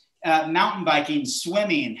case. Mountain biking,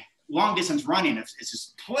 swimming, long distance running, it's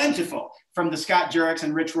just plentiful, from the Scott Jureks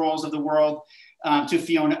and Rich Rolls of the world to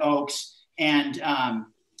Fiona Oakes and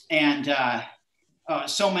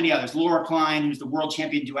so many others. Laura Klein, who's the world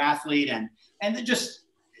champion duathlete, and just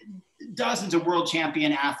dozens of world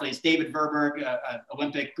champion athletes. David Verberg,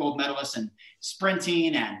 Olympic gold medalist in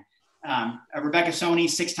sprinting, and Rebecca Soni,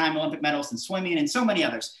 6-time Olympic medalist in swimming, and so many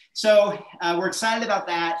others. So we're excited about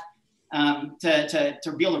that,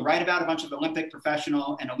 to be able to write about a bunch of Olympic,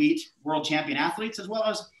 professional, and elite world champion athletes, as well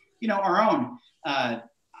as, our own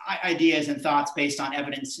ideas and thoughts based on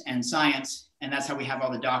evidence and science. And that's how we have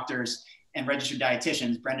all the doctors and registered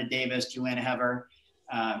dietitians, Brenda Davis, Juliana Hever,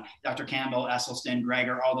 Dr. Campbell, Esselstyn,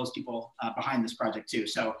 Greger, all those people behind this project too.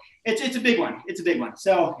 So it's a big one. It's a big one.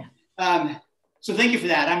 So so thank you for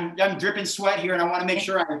that. I'm dripping sweat here, and I want to make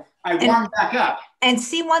sure I warm back up. And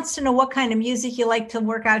C wants to know what kind of music you like to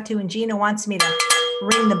work out to, and Gina wants me to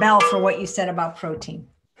ring the bell for what you said about protein.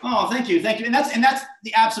 Oh, thank you. And that's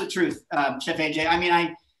the absolute truth, Chef AJ. I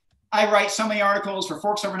mean, I write so many articles for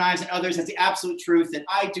Forks Over Knives and others. That's the absolute truth, that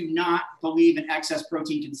I do not believe in excess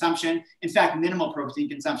protein consumption. In fact, minimal protein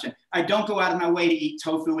consumption. I don't go out of my way to eat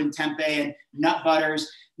tofu and tempeh and nut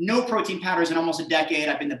butters. No protein powders in almost a decade.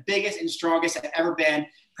 I've been the biggest and strongest I've ever been.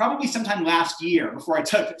 Probably sometime last year, before I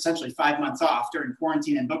took essentially 5 months off during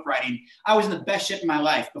quarantine and book writing, I was in the best shape of my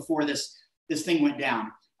life before this thing went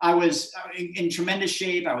down. I was in tremendous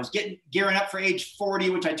shape. I was gearing up for age 40,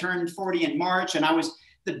 which I turned 40 in March, and I was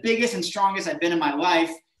the biggest and strongest I've been in my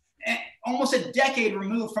life, almost a decade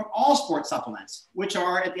removed from all sports supplements, which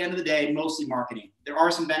are, at the end of the day, mostly marketing. There are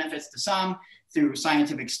some benefits to some through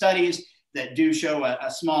scientific studies that do show a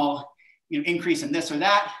small increase in this or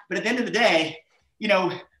that. But at the end of the day,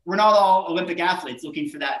 we're not all Olympic athletes looking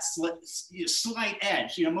for that slight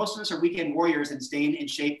edge. Most of us are weekend warriors and staying in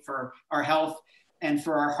shape for our health and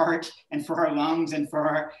for our heart and for our lungs and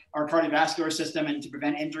for our cardiovascular system, and to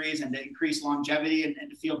prevent injuries and to increase longevity and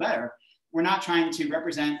to feel better. We're not trying to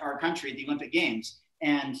represent our country at the Olympic Games.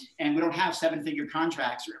 And we don't have 7-figure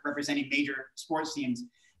contracts representing major sports teams.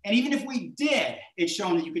 And even if we did, it's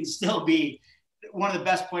shown that you can still be one of the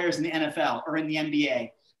best players in the NFL or in the NBA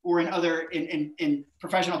or in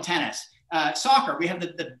professional tennis. Soccer, we have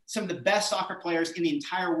some of the best soccer players in the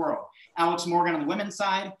entire world. Alex Morgan on the women's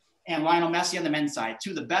side and Lionel Messi on the men's side,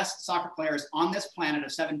 2 of the best soccer players on this planet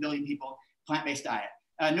of 7 billion people, plant-based diet.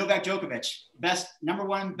 Novak Djokovic, number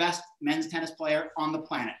one best men's tennis player on the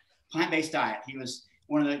planet, plant-based diet. He was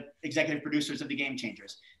one of the executive producers of the Game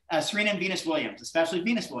Changers. Serena and Venus Williams, especially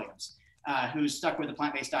Venus Williams, who's stuck with the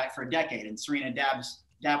plant-based diet for a decade, and Serena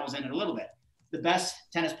dabbles in it a little bit. The best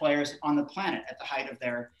tennis players on the planet at the height of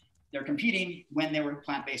their competing when they were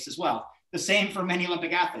plant-based as well. The same for many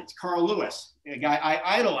Olympic athletes. Carl Lewis, a guy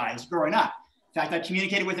I idolized growing up. In fact, I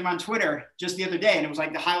communicated with him on Twitter just the other day, and it was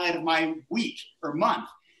like the highlight of my week or month.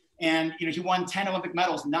 And he won 10 Olympic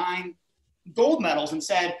medals, 9 gold medals, and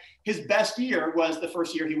said his best year was the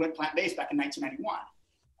first year he went plant-based back in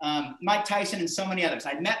 1991. Mike Tyson and so many others.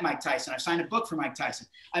 I met Mike Tyson. I signed a book for Mike Tyson.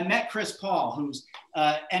 I met Chris Paul, who's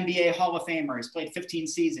NBA Hall of Famer. He's played 15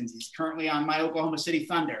 seasons. He's currently on my Oklahoma City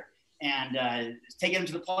Thunder and taking him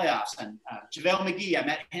to the playoffs. And JaVale McGee, I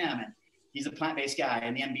met him, and he's a plant-based guy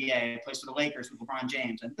in the NBA, plays for the Lakers with LeBron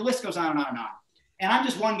James. And the list goes on and on and on. And I'm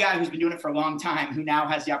just one guy who's been doing it for a long time, who now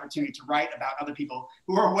has the opportunity to write about other people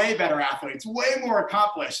who are way better athletes, way more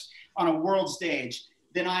accomplished on a world stage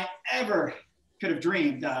than I ever could have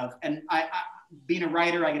dreamed of. And being a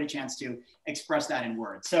writer, I get a chance to express that in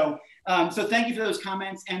words. So thank you for those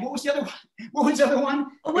comments. And what was the other one?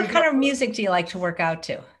 Well, what kind of music do you like to work out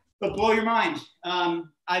to? But blow your mind.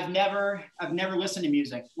 I've never listened to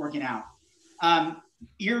music working out.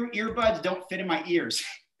 Earbuds don't fit in my ears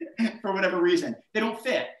for whatever reason. They don't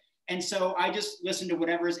fit. And so I just listen to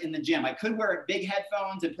whatever's in the gym. I could wear big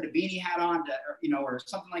headphones and put a beanie hat on or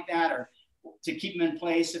something like that, or to keep them in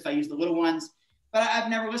place if I use the little ones. But I've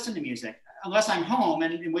never listened to music unless I'm home,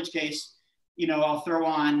 and in which case, I'll throw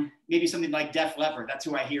on maybe something like Def Leppard. That's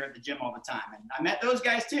who I hear at the gym all the time. And I met those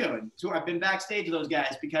guys too. And I've been backstage with those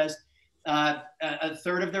guys because a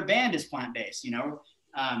third of their band is plant-based.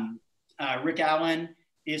 Rick Allen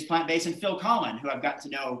is plant-based, and Phil Collin, who I've gotten to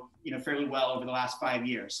know, fairly well over the last 5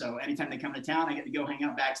 years. So anytime they come to town, I get to go hang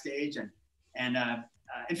out backstage. And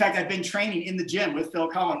in fact, I've been training in the gym with Phil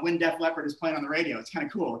Collin when Def Leppard is playing on the radio. It's kind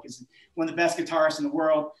of cool because one of the best guitarists in the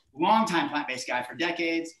world, longtime plant-based guy for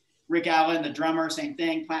decades. Rick Allen, the drummer, same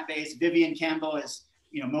thing, plant-based. Vivian Campbell is,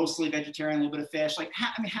 mostly vegetarian, a little bit of fish. Like,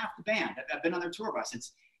 half the band. I've been on their tour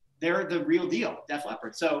bus. They're the real deal, Def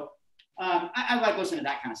Leppard. So I like listening to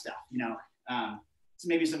that kind of stuff, so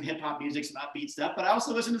maybe some hip hop music, some upbeat stuff, but I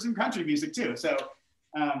also listen to some country music too. So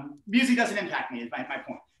music doesn't impact me is my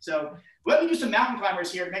point. So let me do some mountain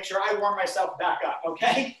climbers here to make sure I warm myself back up,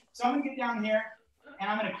 okay? So I'm gonna get down here and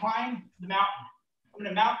I'm gonna climb the mountain. I'm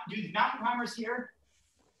gonna do the mountain climbers here,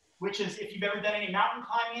 which is, if you've ever done any mountain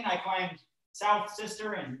climbing, I climbed South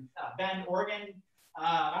Sister in Bend, Oregon.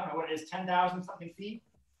 I don't know what it is, 10,000 something feet.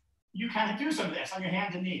 You kind of do some of this on your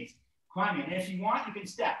hands and knees, climbing. And if you want, you can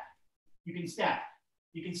step. You can step.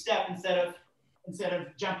 You can step instead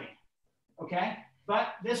of jumping, okay?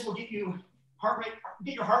 But this will get your heart rate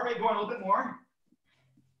going a little bit more,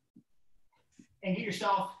 and get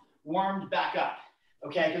yourself warmed back up,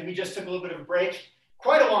 okay? Because we just took a little bit of a break,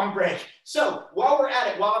 quite a long break. So while we're at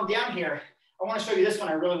it, while I'm down here, I want to show you this one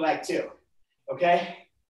I really like too, okay?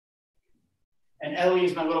 And Ellie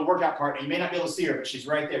is my little workout partner. You may not be able to see her, but she's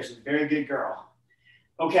right there. She's a very good girl.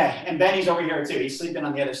 Okay, and Benny's over here too. He's sleeping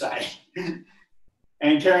on the other side.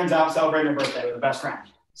 And Karen's out celebrating her birthday with her best friend.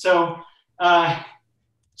 So,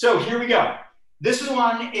 so here we go. This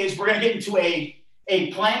one is, we're gonna get into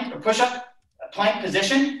a plank, or push-up, plank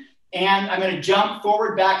position, and I'm gonna jump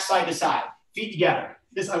forward, back, side to side, feet together.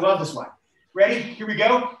 I love this one. Ready? Here we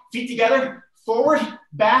go. Feet together, forward,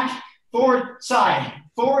 side,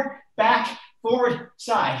 forward, back, forward,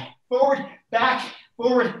 side, forward, back,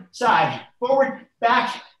 forward, side, forward,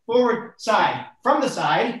 back, forward, side. From the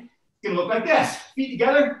side, it's gonna look like this. Feet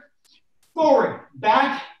together, forward,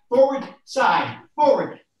 back, forward, side,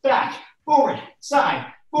 forward, back, forward,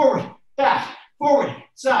 side, forward, back, forward,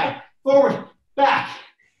 side, forward, back.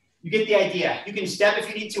 You get the idea. You can step if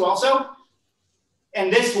you need to also.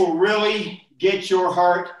 And this will really get your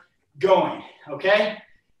heart going, okay?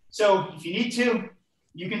 So if you need to,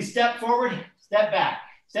 you can step forward, step back,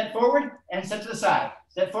 step forward, and step to the side.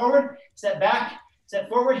 Step forward, step back, step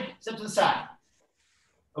forward, step to the side.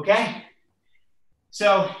 Okay?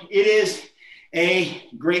 So it is a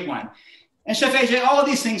great one. And Chef AJ, all of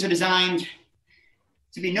these things are designed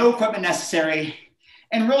to be no equipment necessary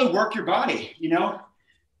and really work your body,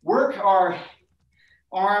 Work our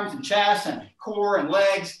arms and chest and core and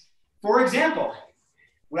legs. For example,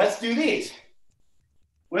 let's do these.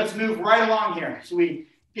 Let's move right along here. So we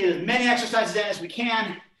get as many exercises in as we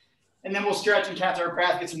can, and then we'll stretch and catch our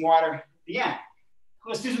breath, get some water at the end.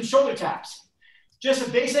 Let's do some shoulder taps. Just a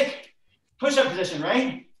basic push-up position,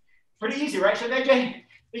 right? Pretty easy, right, Chef AJ?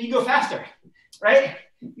 But you can go faster, right?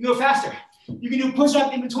 You can go faster. You can do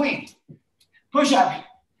push-up in between. Push-up,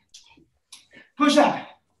 push-up,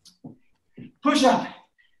 push-up.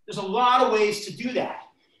 There's a lot of ways to do that.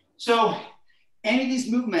 So any of these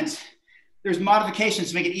movements, there's modifications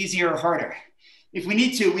to make it easier or harder. If we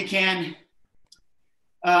need to, we can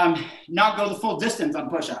not go the full distance on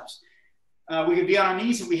push-ups. We could be on our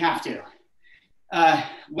knees if we have to. A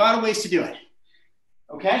lot of ways to do it.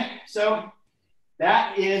 Okay, so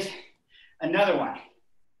that is another one.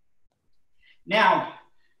 Now,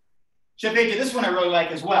 Chef AJ, this one I really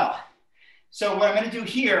like as well. So what I'm gonna do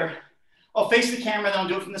here, I'll face the camera, then I'll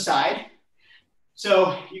do it from the side.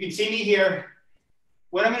 So you can see me here.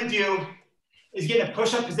 What I'm gonna do is get in a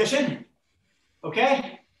push-up position,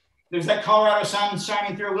 okay? There's that Colorado sun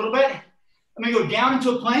shining through a little bit. I'm gonna go down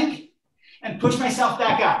into a plank and push myself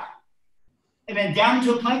back up. And then down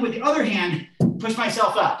into a plank with the other hand, push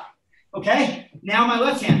myself up, okay? Now my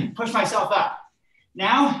left hand, push myself up.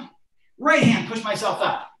 Now, right hand, push myself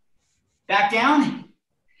up. Back down,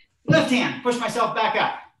 left hand, push myself back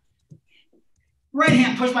up. Right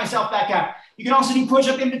hand, push myself back up. You can also do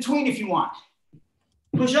push-up in between if you want.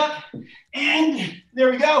 Push up, and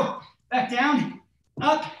there we go. Back down,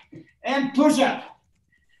 up, and push up.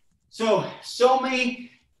 So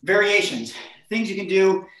many variations, things you can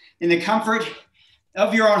do in the comfort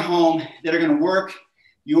of your own home that are gonna work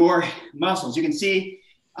your muscles. You can see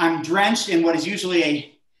I'm drenched in what is usually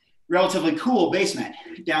a relatively cool basement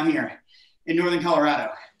down here in northern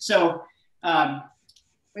Colorado. So let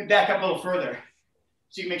me back up a little further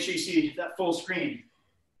so you can make sure you see that full screen.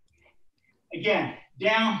 Again,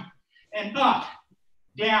 down and up,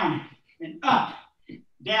 down and up,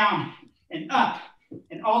 down and up,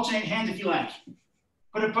 and alternate hands if you like.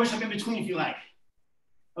 Put a push-up in between if you like.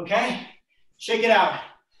 Okay? Shake it out.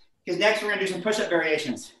 because next we're going to do some push-up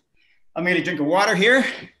variations. I'm going to drink of water here.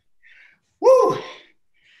 Woo!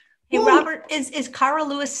 Hey, Woo! Robert, is Carl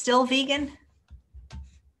Lewis still vegan?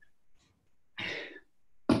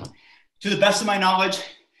 To the best of my knowledge,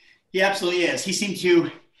 he absolutely is. He seemed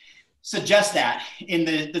to suggest that in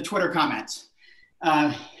the Twitter comments,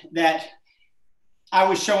 that I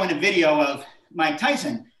was showing a video of Mike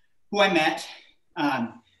Tyson, who I met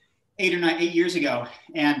 8 years ago,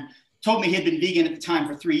 and told me he had been vegan at the time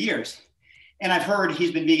for 3 years. And I've heard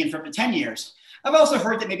he's been vegan for up to 10 years. I've also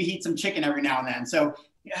heard that maybe he eats some chicken every now and then. So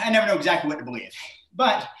I never know exactly what to believe.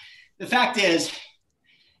 But the fact is,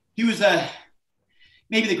 he was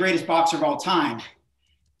maybe the greatest boxer of all time.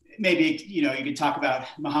 Maybe, you could talk about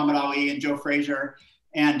Muhammad Ali and Joe Frazier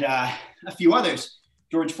and a few others,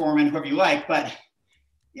 George Foreman, whoever you like, but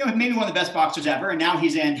maybe one of the best boxers ever. And now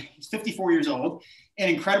he's 54 years old, in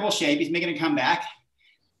incredible shape. He's making a comeback.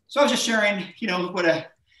 So I was just sharing, what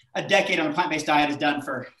a decade on a plant-based diet has done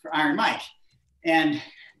for Iron Mike. And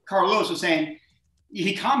Carl Lewis was saying,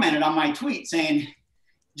 he commented on my tweet saying,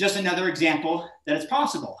 just another example that it's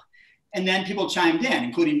possible. And then people chimed in,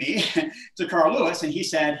 including me, to Carl Lewis. And he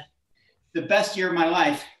said, the best year of my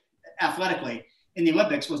life athletically in the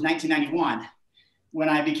Olympics was 1991 when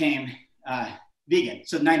I became vegan.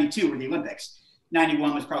 So 92 were the Olympics.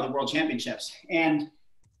 91 was probably the World Championships. And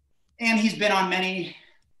he's been on many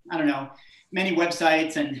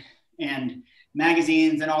websites and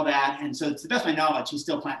magazines and all that. And so to the best of my knowledge, he's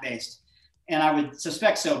still plant-based. And I would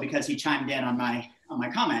suspect so because he chimed in on my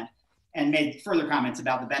comment and made further comments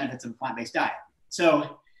about the benefits of a plant-based diet.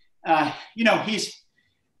 So,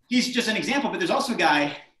 he's just an example, but there's also a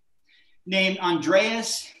guy named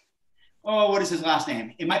Andreas. Oh, what is his last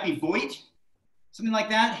name? It might be Voigt, something like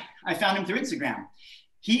that. I found him through Instagram.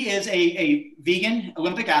 He is a vegan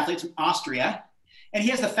Olympic athlete from Austria, and he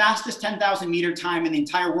has the fastest 10,000 meter time in the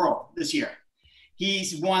entire world this year.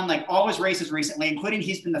 He's won all his races recently, including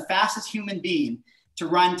he's been the fastest human being to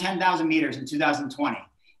run 10,000 meters in 2020.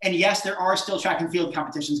 And yes, there are still track and field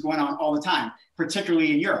competitions going on all the time,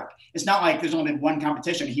 particularly in Europe. It's not like there's only been one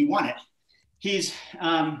competition. He won it. He's,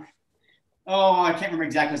 I can't remember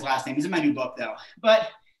exactly his last name. He's in my new book though.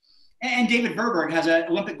 And David Verberg has an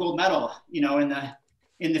Olympic gold medal, in the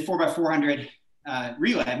 4x400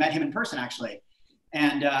 relay. I met him in person actually.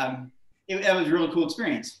 And it was a really cool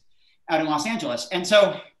experience out in Los Angeles. And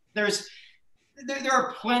so there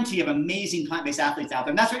are plenty of amazing plant-based athletes out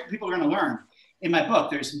there. And that's what people are going to learn. In my book,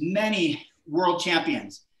 there's many world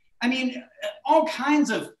champions. I mean, all kinds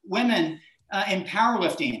of women in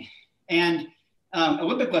powerlifting and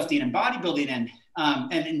Olympic lifting and bodybuilding and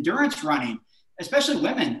endurance running, especially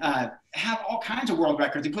women, have all kinds of world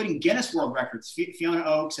records, including Guinness World Records, Fiona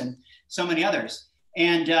Oakes and so many others.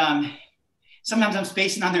 And sometimes I'm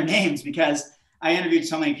spacing on their names because I interviewed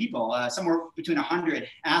so many people, somewhere between 100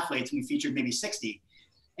 athletes, and we featured maybe 60.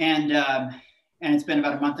 And it's been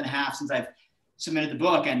about a month and a half since I've submitted the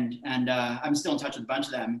book, and I'm still in touch with a bunch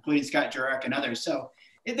of them, including Scott Jurek and others. So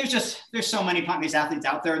there's so many plant-based athletes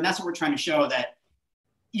out there, and that's what we're trying to show, that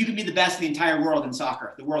you can be the best in the entire world in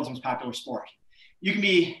soccer, the world's most popular sport. You can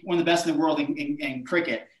be one of the best in the world in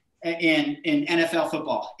cricket, in NFL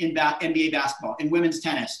football, in NBA basketball, in women's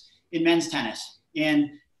tennis, in men's tennis,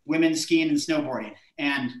 in women's skiing and snowboarding.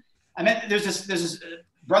 And I met there's this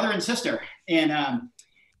brother and sister in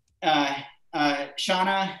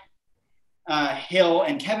Shauna Hill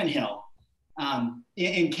and Kevin Hill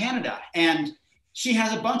in Canada, and she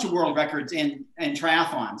has a bunch of world records in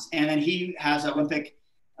triathlons, and then he has Olympic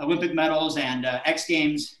medals and X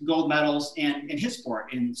Games gold medals in his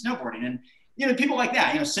sport, in snowboarding. And people like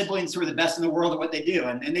that, siblings who are the best in the world at what they do,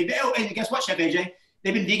 and guess what, Chef AJ,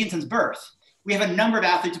 they've been vegan since birth. We have a number of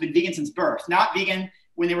athletes who've been vegan since birth, not vegan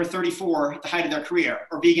when they were 34 at the height of their career,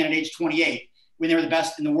 or vegan at age 28 when they were the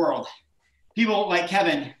best in the world. People like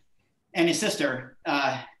Kevin and his sister,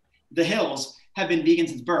 the Hills, have been vegan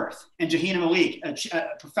since birth. And Jahina Malik,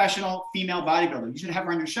 a professional female bodybuilder, you should have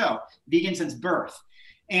her on your show, vegan since birth.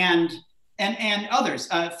 And others,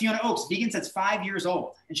 Fiona Oakes, vegan since 5 years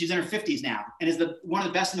old, and she's in her 50s now, and is one of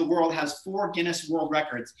the best in the world, has 4 Guinness World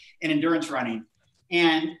Records in endurance running,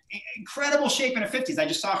 and incredible shape in her 50s. I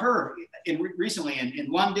just saw her recently in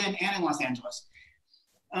London and in Los Angeles.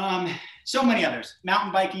 So many others,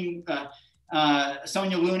 mountain biking,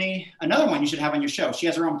 Sonia Looney, another one you should have on your show. She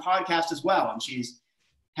has her own podcast as well, and she's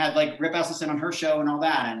had Rip Esselstyn on her show and all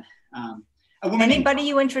that. And anybody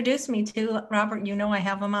you introduced me to, Robert, I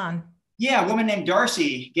have them on. Yeah, a woman named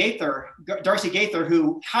Darcy Gaither,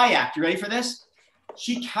 who kayaked. You ready for this?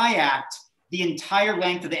 She kayaked the entire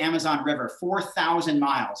length of the Amazon River, 4,000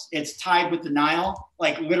 miles. It's tied with the Nile,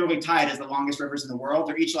 like literally tied as the longest rivers in the world.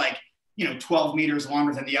 They're each like, 12 meters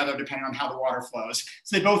longer than the other, depending on how the water flows.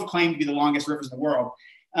 So they both claim to be the longest rivers in the world.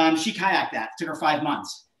 She kayaked that. It took her 5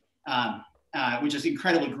 months, which is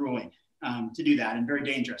incredibly grueling to do that and very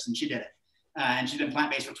dangerous. And she did it. And she's been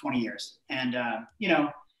plant-based for 20 years. And,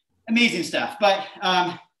 amazing stuff. But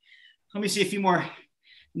let me see a few more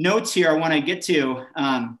notes here I want to get to.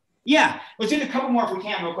 Let's do a couple more if we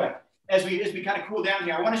can real quick. As we kind of cool down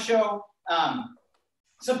here, I want to show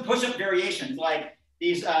some push-up variations like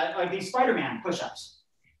these Spider-Man push-ups,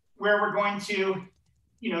 where we're going to,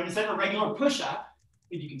 instead of a regular push-up,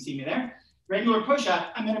 if you can see me there, regular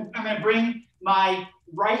push-up, I'm gonna bring my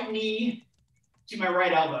right knee to my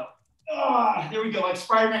right elbow. There we go, like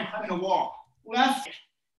Spider-Man climbing a wall. Left,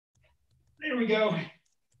 there we go.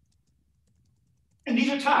 And these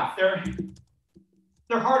are tough. They're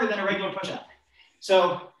harder than a regular push-up.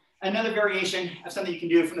 So another variation of something you can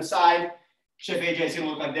do from the side. Chef AJ is gonna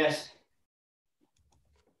look like this.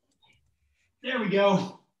 There we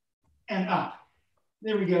go, and up.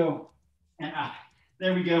 There we go, and up.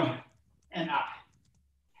 There we go, and up.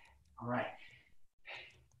 All right.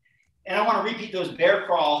 And I want to repeat those bear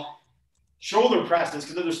crawl shoulder presses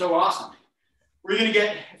because those are so awesome. We're gonna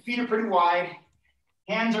get, feet are pretty wide,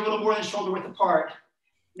 hands are a little more than shoulder width apart,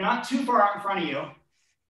 not too far out in front of you,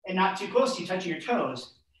 and not too close to you touching your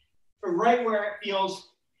toes, but right where it feels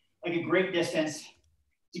like a great distance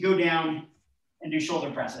to go down and do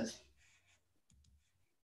shoulder presses.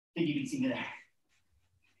 I think you can see me there.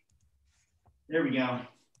 There we go.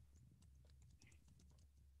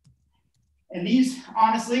 And these,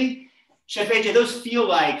 honestly, Chef AJ, those feel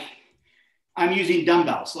like I'm using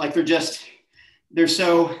dumbbells. Like they're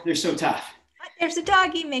so tough. There's a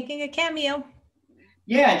doggy making a cameo.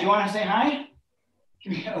 Yeah, do you want to say hi?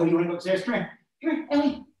 Come here. Oh, you want to go upstairs? Come here. Come here,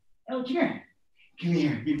 Ellie. Ellie, come here. Come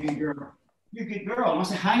here, you good girl. You're a good girl. I want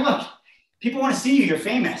to say hi. Look, people want to see you. You're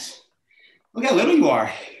famous. Look how little you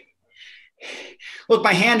are. Look,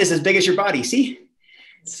 my hand is as big as your body. See?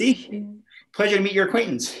 See? Pleasure to meet your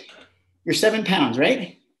acquaintance. You're 7 pounds,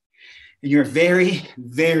 right? And you're a very,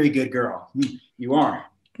 very good girl. You are.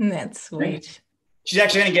 That's sweet. Right? She's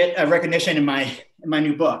actually going to get a recognition in my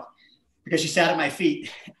new book because she sat at my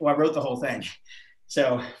feet while I wrote the whole thing.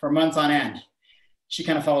 So for months on end, she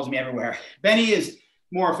kind of follows me everywhere. Benny is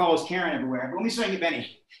more follows Karen everywhere. But let me show you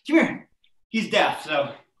Benny. Come here. He's deaf,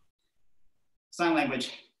 so sign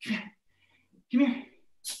language. Come here. Come here.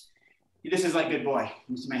 This is like good boy.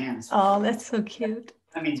 You see my hands. Oh, that's so cute.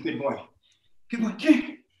 That means good boy. Good boy. Come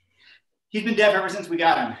here. He's been deaf ever since we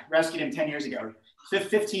got him. Rescued him 10 years ago.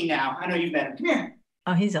 15 now. I know you've met him. Come here.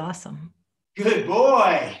 Oh, he's awesome. Good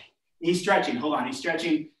boy. He's stretching. Hold on. He's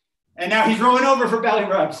stretching. And now he's rolling over for belly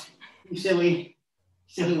rubs. You silly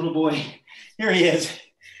little boy. Here he is.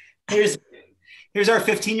 Here's our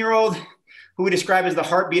 15-year-old who we describe as the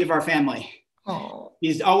heartbeat of our family. Oh.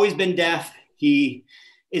 He's always been deaf. He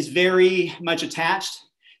is very much attached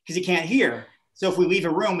because he can't hear. So if we leave a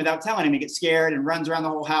room without telling him, he gets scared and runs around the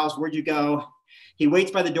whole house. Where'd you go? He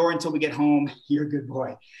waits by the door until we get home. You're a good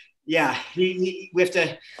boy. Yeah, we put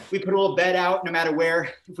a little bed out no matter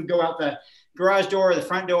where. If we go out the garage door, the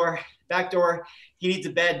front door, back door, he needs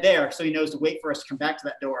a bed there so he knows to wait for us to come back to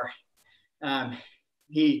that door.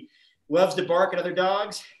 He loves to bark at other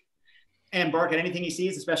dogs and bark at anything he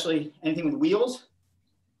sees, especially anything with wheels,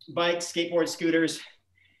 bikes, skateboards, scooters.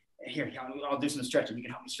 Here, I'll do some stretching. You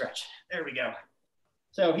can help me stretch. There we go.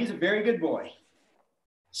 So he's a very good boy.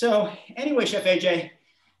 So anyway, Chef AJ,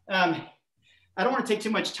 I don't want to take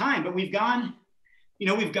too much time, but we've gone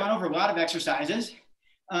over a lot of exercises.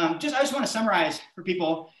 I just want to summarize for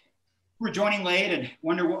people who are joining late and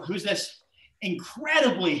wonder who's this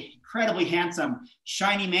incredibly handsome,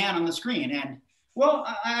 shiny man on the screen. And well,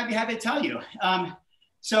 I'd be happy to tell you.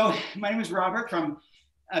 So my name is Robert from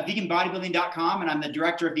veganbodybuilding.com, and I'm the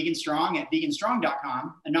director of Vegan Strong at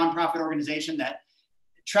veganstrong.com, a nonprofit organization that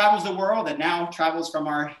travels the world and now travels from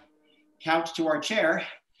our couch to our chair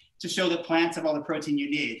to show that plants have all the protein you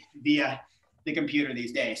need via the computer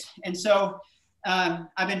these days. And so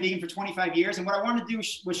I've been vegan for 25 years. And what I wanted to do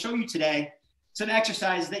was show you today some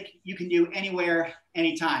exercise that you can do anywhere,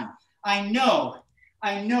 anytime. I know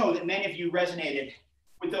that many of you resonated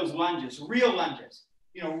with those lunges, real lunges,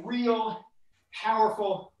 real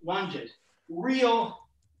powerful lunges, real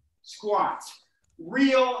squats,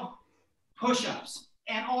 real push-ups,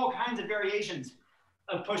 and all kinds of variations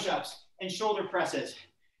of push-ups and shoulder presses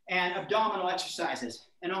and abdominal exercises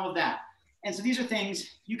and all of that. And so these are things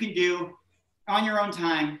you can do on your own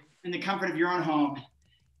time in the comfort of your own home,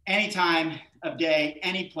 any time of day,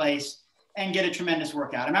 any place, and get a tremendous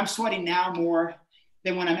workout. And I'm sweating now more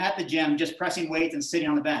than when I'm at the gym, just pressing weights and sitting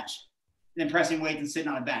on the bench, than pressing weights and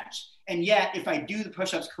sitting on a bench. And yet, if I do the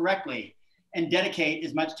push-ups correctly and dedicate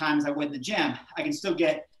as much time as I would in the gym, I can still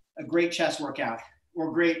get a great chest workout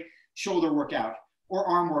or great shoulder workout or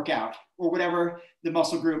arm workout or whatever the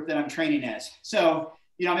muscle group that I'm training is. So,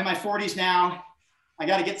 I'm in my 40s now. I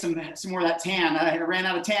got to get some more of that tan. I ran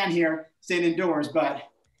out of tan here staying indoors, but,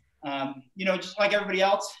 just like everybody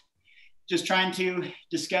else, just trying to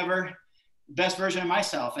discover the best version of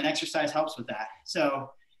myself, and exercise helps with that.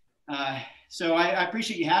 So I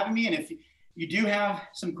appreciate you having me. And if you do have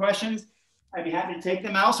some questions, I'd be happy to take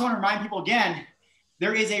them. I also want to remind people again,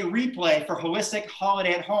 there is a replay for Holistic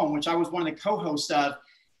Holiday at Home, which I was one of the co-hosts of.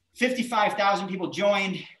 55,000 people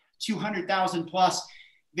joined, 200,000 plus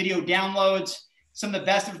video downloads, some of the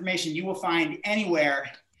best information you will find anywhere.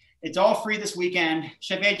 It's all free this weekend.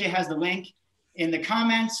 Chef AJ has the link in the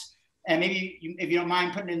comments, and maybe if you don't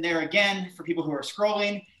mind putting it in there again for people who are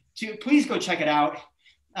scrolling, please go check it out.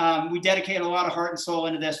 We dedicated a lot of heart and soul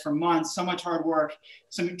into this for months, so much hard work,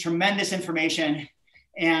 some tremendous information.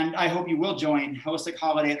 And I hope you will join Holistic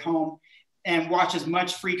Holiday at Home and watch as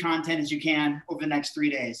much free content as you can over the next 3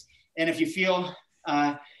 days. And if you feel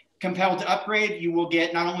compelled to upgrade, you will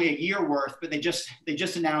get not only a year worth, but they just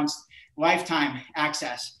announced lifetime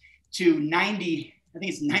access to 90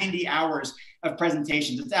 hours of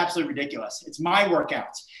presentations. It's absolutely ridiculous. It's my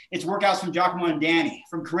workouts. It's workouts from Giacomo and Danny,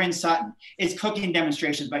 from Corinne Sutton. It's cooking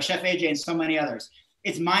demonstrations by Chef AJ and so many others.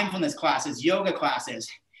 It's mindfulness classes, yoga classes,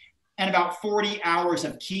 and about 40 hours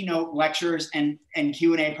of keynote lectures and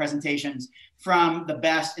Q&A presentations from the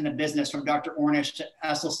best in the business, from Dr. Ornish to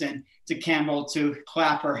Esselstyn to Campbell to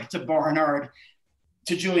Clapper to Barnard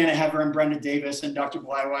to Juliana Hever and Brenda Davis and Dr.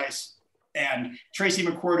 Bleiweiss and Tracy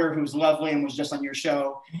McQuarter, who's lovely and was just on your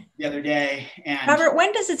show the other day. And Robert,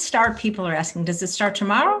 when does it start? People are asking. Does it start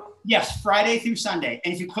tomorrow? Yes, Friday through Sunday.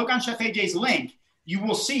 And if you click on Chef AJ's link, you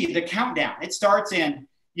will see the countdown. It starts in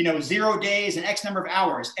 0 days and X number of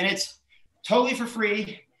hours. And it's totally for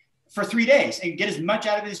free for 3 days, and get as much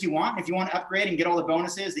out of it as you want. If you want to upgrade and get all the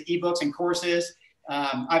bonuses, the ebooks and courses,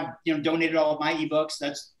 I've donated all of my ebooks.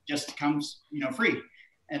 That's just comes free,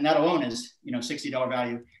 and that alone is $60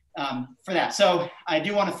 value for that. So I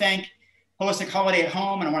do want to thank Holistic Holiday at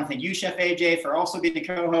Home, and I want to thank you, Chef AJ, for also being the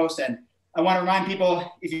co-host. And I want to remind people,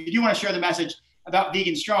 if you do want to share the message about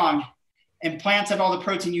Vegan Strong and plants have all the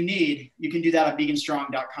protein you need, you can do that at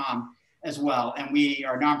veganstrong.com as well. And we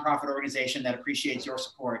are a nonprofit organization that appreciates your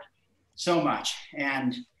support so much.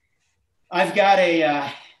 And I've got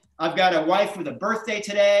a wife with a birthday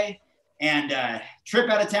today, and a trip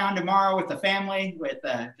out of town tomorrow with the family, with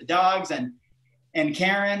the dogs and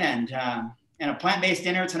Karen, and a plant-based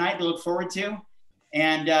dinner tonight to look forward to.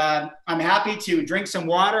 And I'm happy to drink some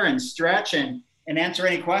water and stretch and answer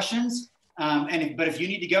any questions. But if you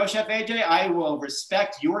need to go, Chef AJ, I will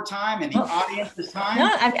respect your time and the audience's time.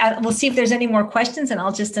 No, we'll see if there's any more questions, and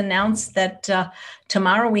I'll just announce that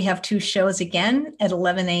tomorrow we have 2 shows again at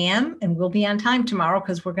 11 a.m. and we'll be on time tomorrow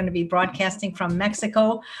because we're going to be broadcasting from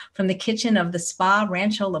Mexico, from the kitchen of the Spa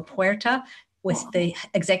Rancho La Puerta, with the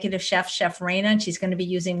executive chef, Chef Reina, and she's going to be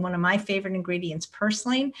using one of my favorite ingredients,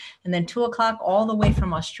 purslane. And then 2 o'clock, all the way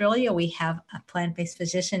from Australia, we have a plant-based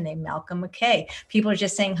physician named Malcolm McKay. People are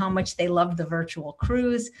just saying how much they love the virtual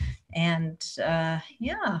cruise. And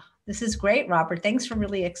this is great, Robert. Thanks for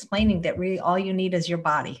really explaining that really all you need is your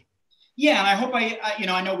body. Yeah, and I hope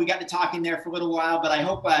I know we got to talking there for a little while, but I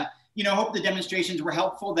hope hope the demonstrations were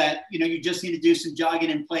helpful, that you just need to do some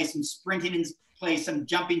jogging in place, some sprinting in place, some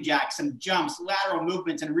jumping jacks, some jumps, lateral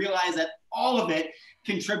movements, and realize that all of it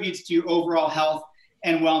contributes to your overall health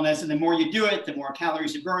and wellness. And the more you do it, the more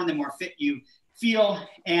calories you burn, the more fit you feel.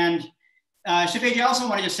 And Chef AJ, I also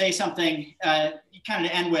wanted to say something kind of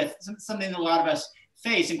to end with, something that a lot of us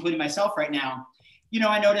face, including myself right now.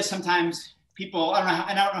 I notice sometimes people,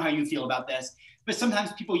 I don't know how you feel about this, but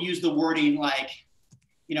sometimes people use the wording like,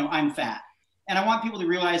 I'm fat. And I want people to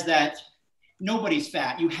realize that nobody's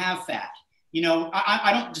fat. You have fat.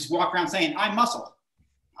 I don't just walk around saying I'm muscle,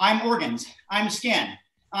 I'm organs, I'm skin,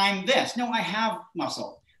 I'm this. No, I have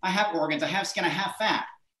muscle, I have organs, I have skin, I have fat.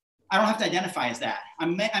 I don't have to identify as that.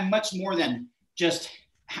 I'm much more than just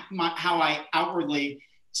how I outwardly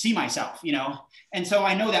see myself, And so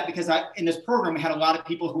I know that because in this program, we had a lot of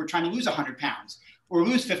people who were trying to lose 100 pounds or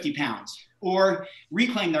lose 50 pounds or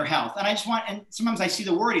reclaim their health. And and sometimes I see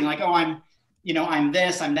the wording like, oh, I'm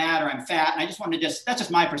this, I'm that, or I'm fat. And I just want to that's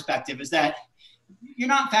just my perspective, is that you're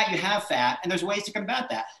not fat, you have fat. And there's ways to combat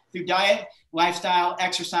that through diet, lifestyle,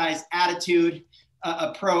 exercise, attitude,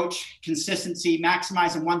 approach, consistency,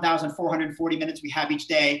 maximizing 1,440 minutes we have each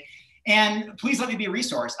day. And please let me be a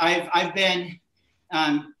resource. I've been,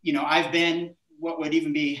 I've been what would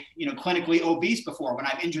even be, clinically obese before when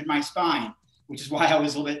I've injured my spine, which is why I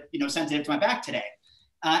was a little bit, sensitive to my back today,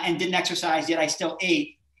 and didn't exercise, yet I still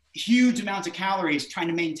ate huge amounts of calories trying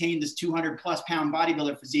to maintain this 200+ pound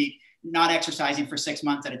bodybuilder physique, not exercising for 6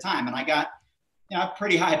 months at a time. And I got,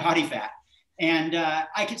 pretty high body fat. And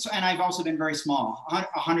and I've also been very small,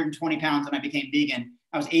 120 pounds when I became vegan.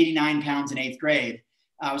 I was 89 pounds in 8th grade.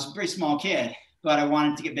 I was a very small kid, but I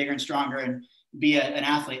wanted to get bigger and stronger and be an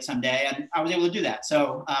athlete someday. And I was able to do that.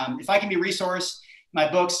 So if I can be a resource,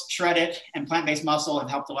 my books, Shred It and Plant-Based Muscle, have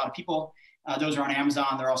helped a lot of people. Those are on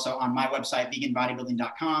Amazon. They're also on my website,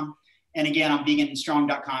 veganbodybuilding.com. And again, on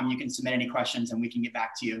veganstrong.com, you can submit any questions and we can get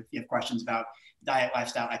back to you if you have questions about diet,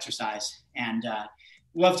 lifestyle, exercise, and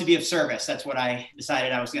love to be of service. That's what I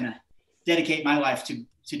decided I was going to dedicate my life to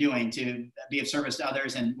doing, to be of service to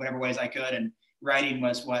others in whatever ways I could. And writing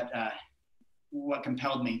was what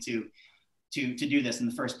compelled me to do this in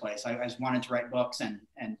the first place. I just wanted to write books, and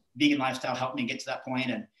vegan lifestyle helped me get to that point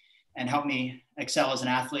and helped me excel as an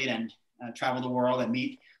athlete and travel the world and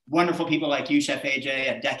meet wonderful people like you, Chef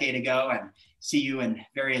AJ, a decade ago, and see you in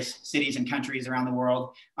various cities and countries around the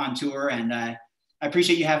world on tour. And I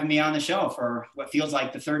appreciate you having me on the show for what feels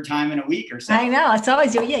like the 3rd time in a week or so. I know. It's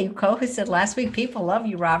always you. Yeah, you co-hosted last week. People love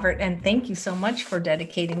you, Robert. And thank you so much for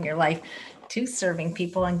dedicating your life to serving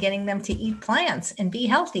people and getting them to eat plants and be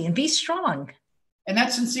healthy and be strong. And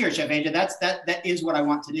that's sincere, Chef AJ. That is what I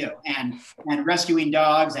want to do. And rescuing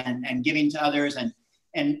dogs and giving to others and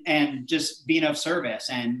just being of service,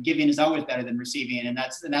 and giving is always better than receiving. And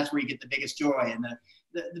that's where you get the biggest joy and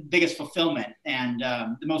the biggest fulfillment, and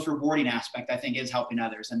the most rewarding aspect, I think, is helping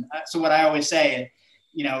others. And so what I always say,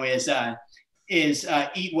 is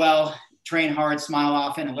eat well, train hard, smile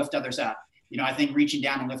often, and lift others up. I think reaching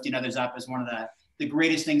down and lifting others up is one of the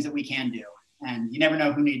greatest things that we can do. And you never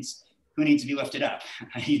know who needs to be lifted up.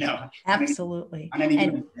 Absolutely. On any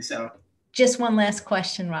given day, so. Just one last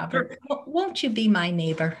question, Robert. Sure. Won't you be my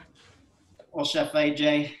neighbor? Well, Chef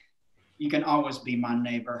AJ, you can always be my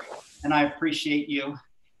neighbor. And I appreciate you,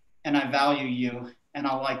 and I value you, and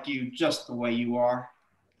I like you just the way you are.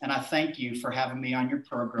 And I thank you for having me on your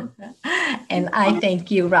program. And I thank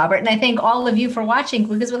you, Robert. And I thank all of you for watching,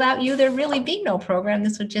 because without you, there'd really be no program.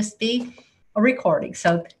 This would just be a recording.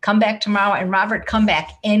 So come back tomorrow, and Robert, come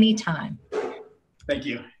back anytime. Thank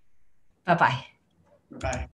you. Bye-bye. Bye-bye.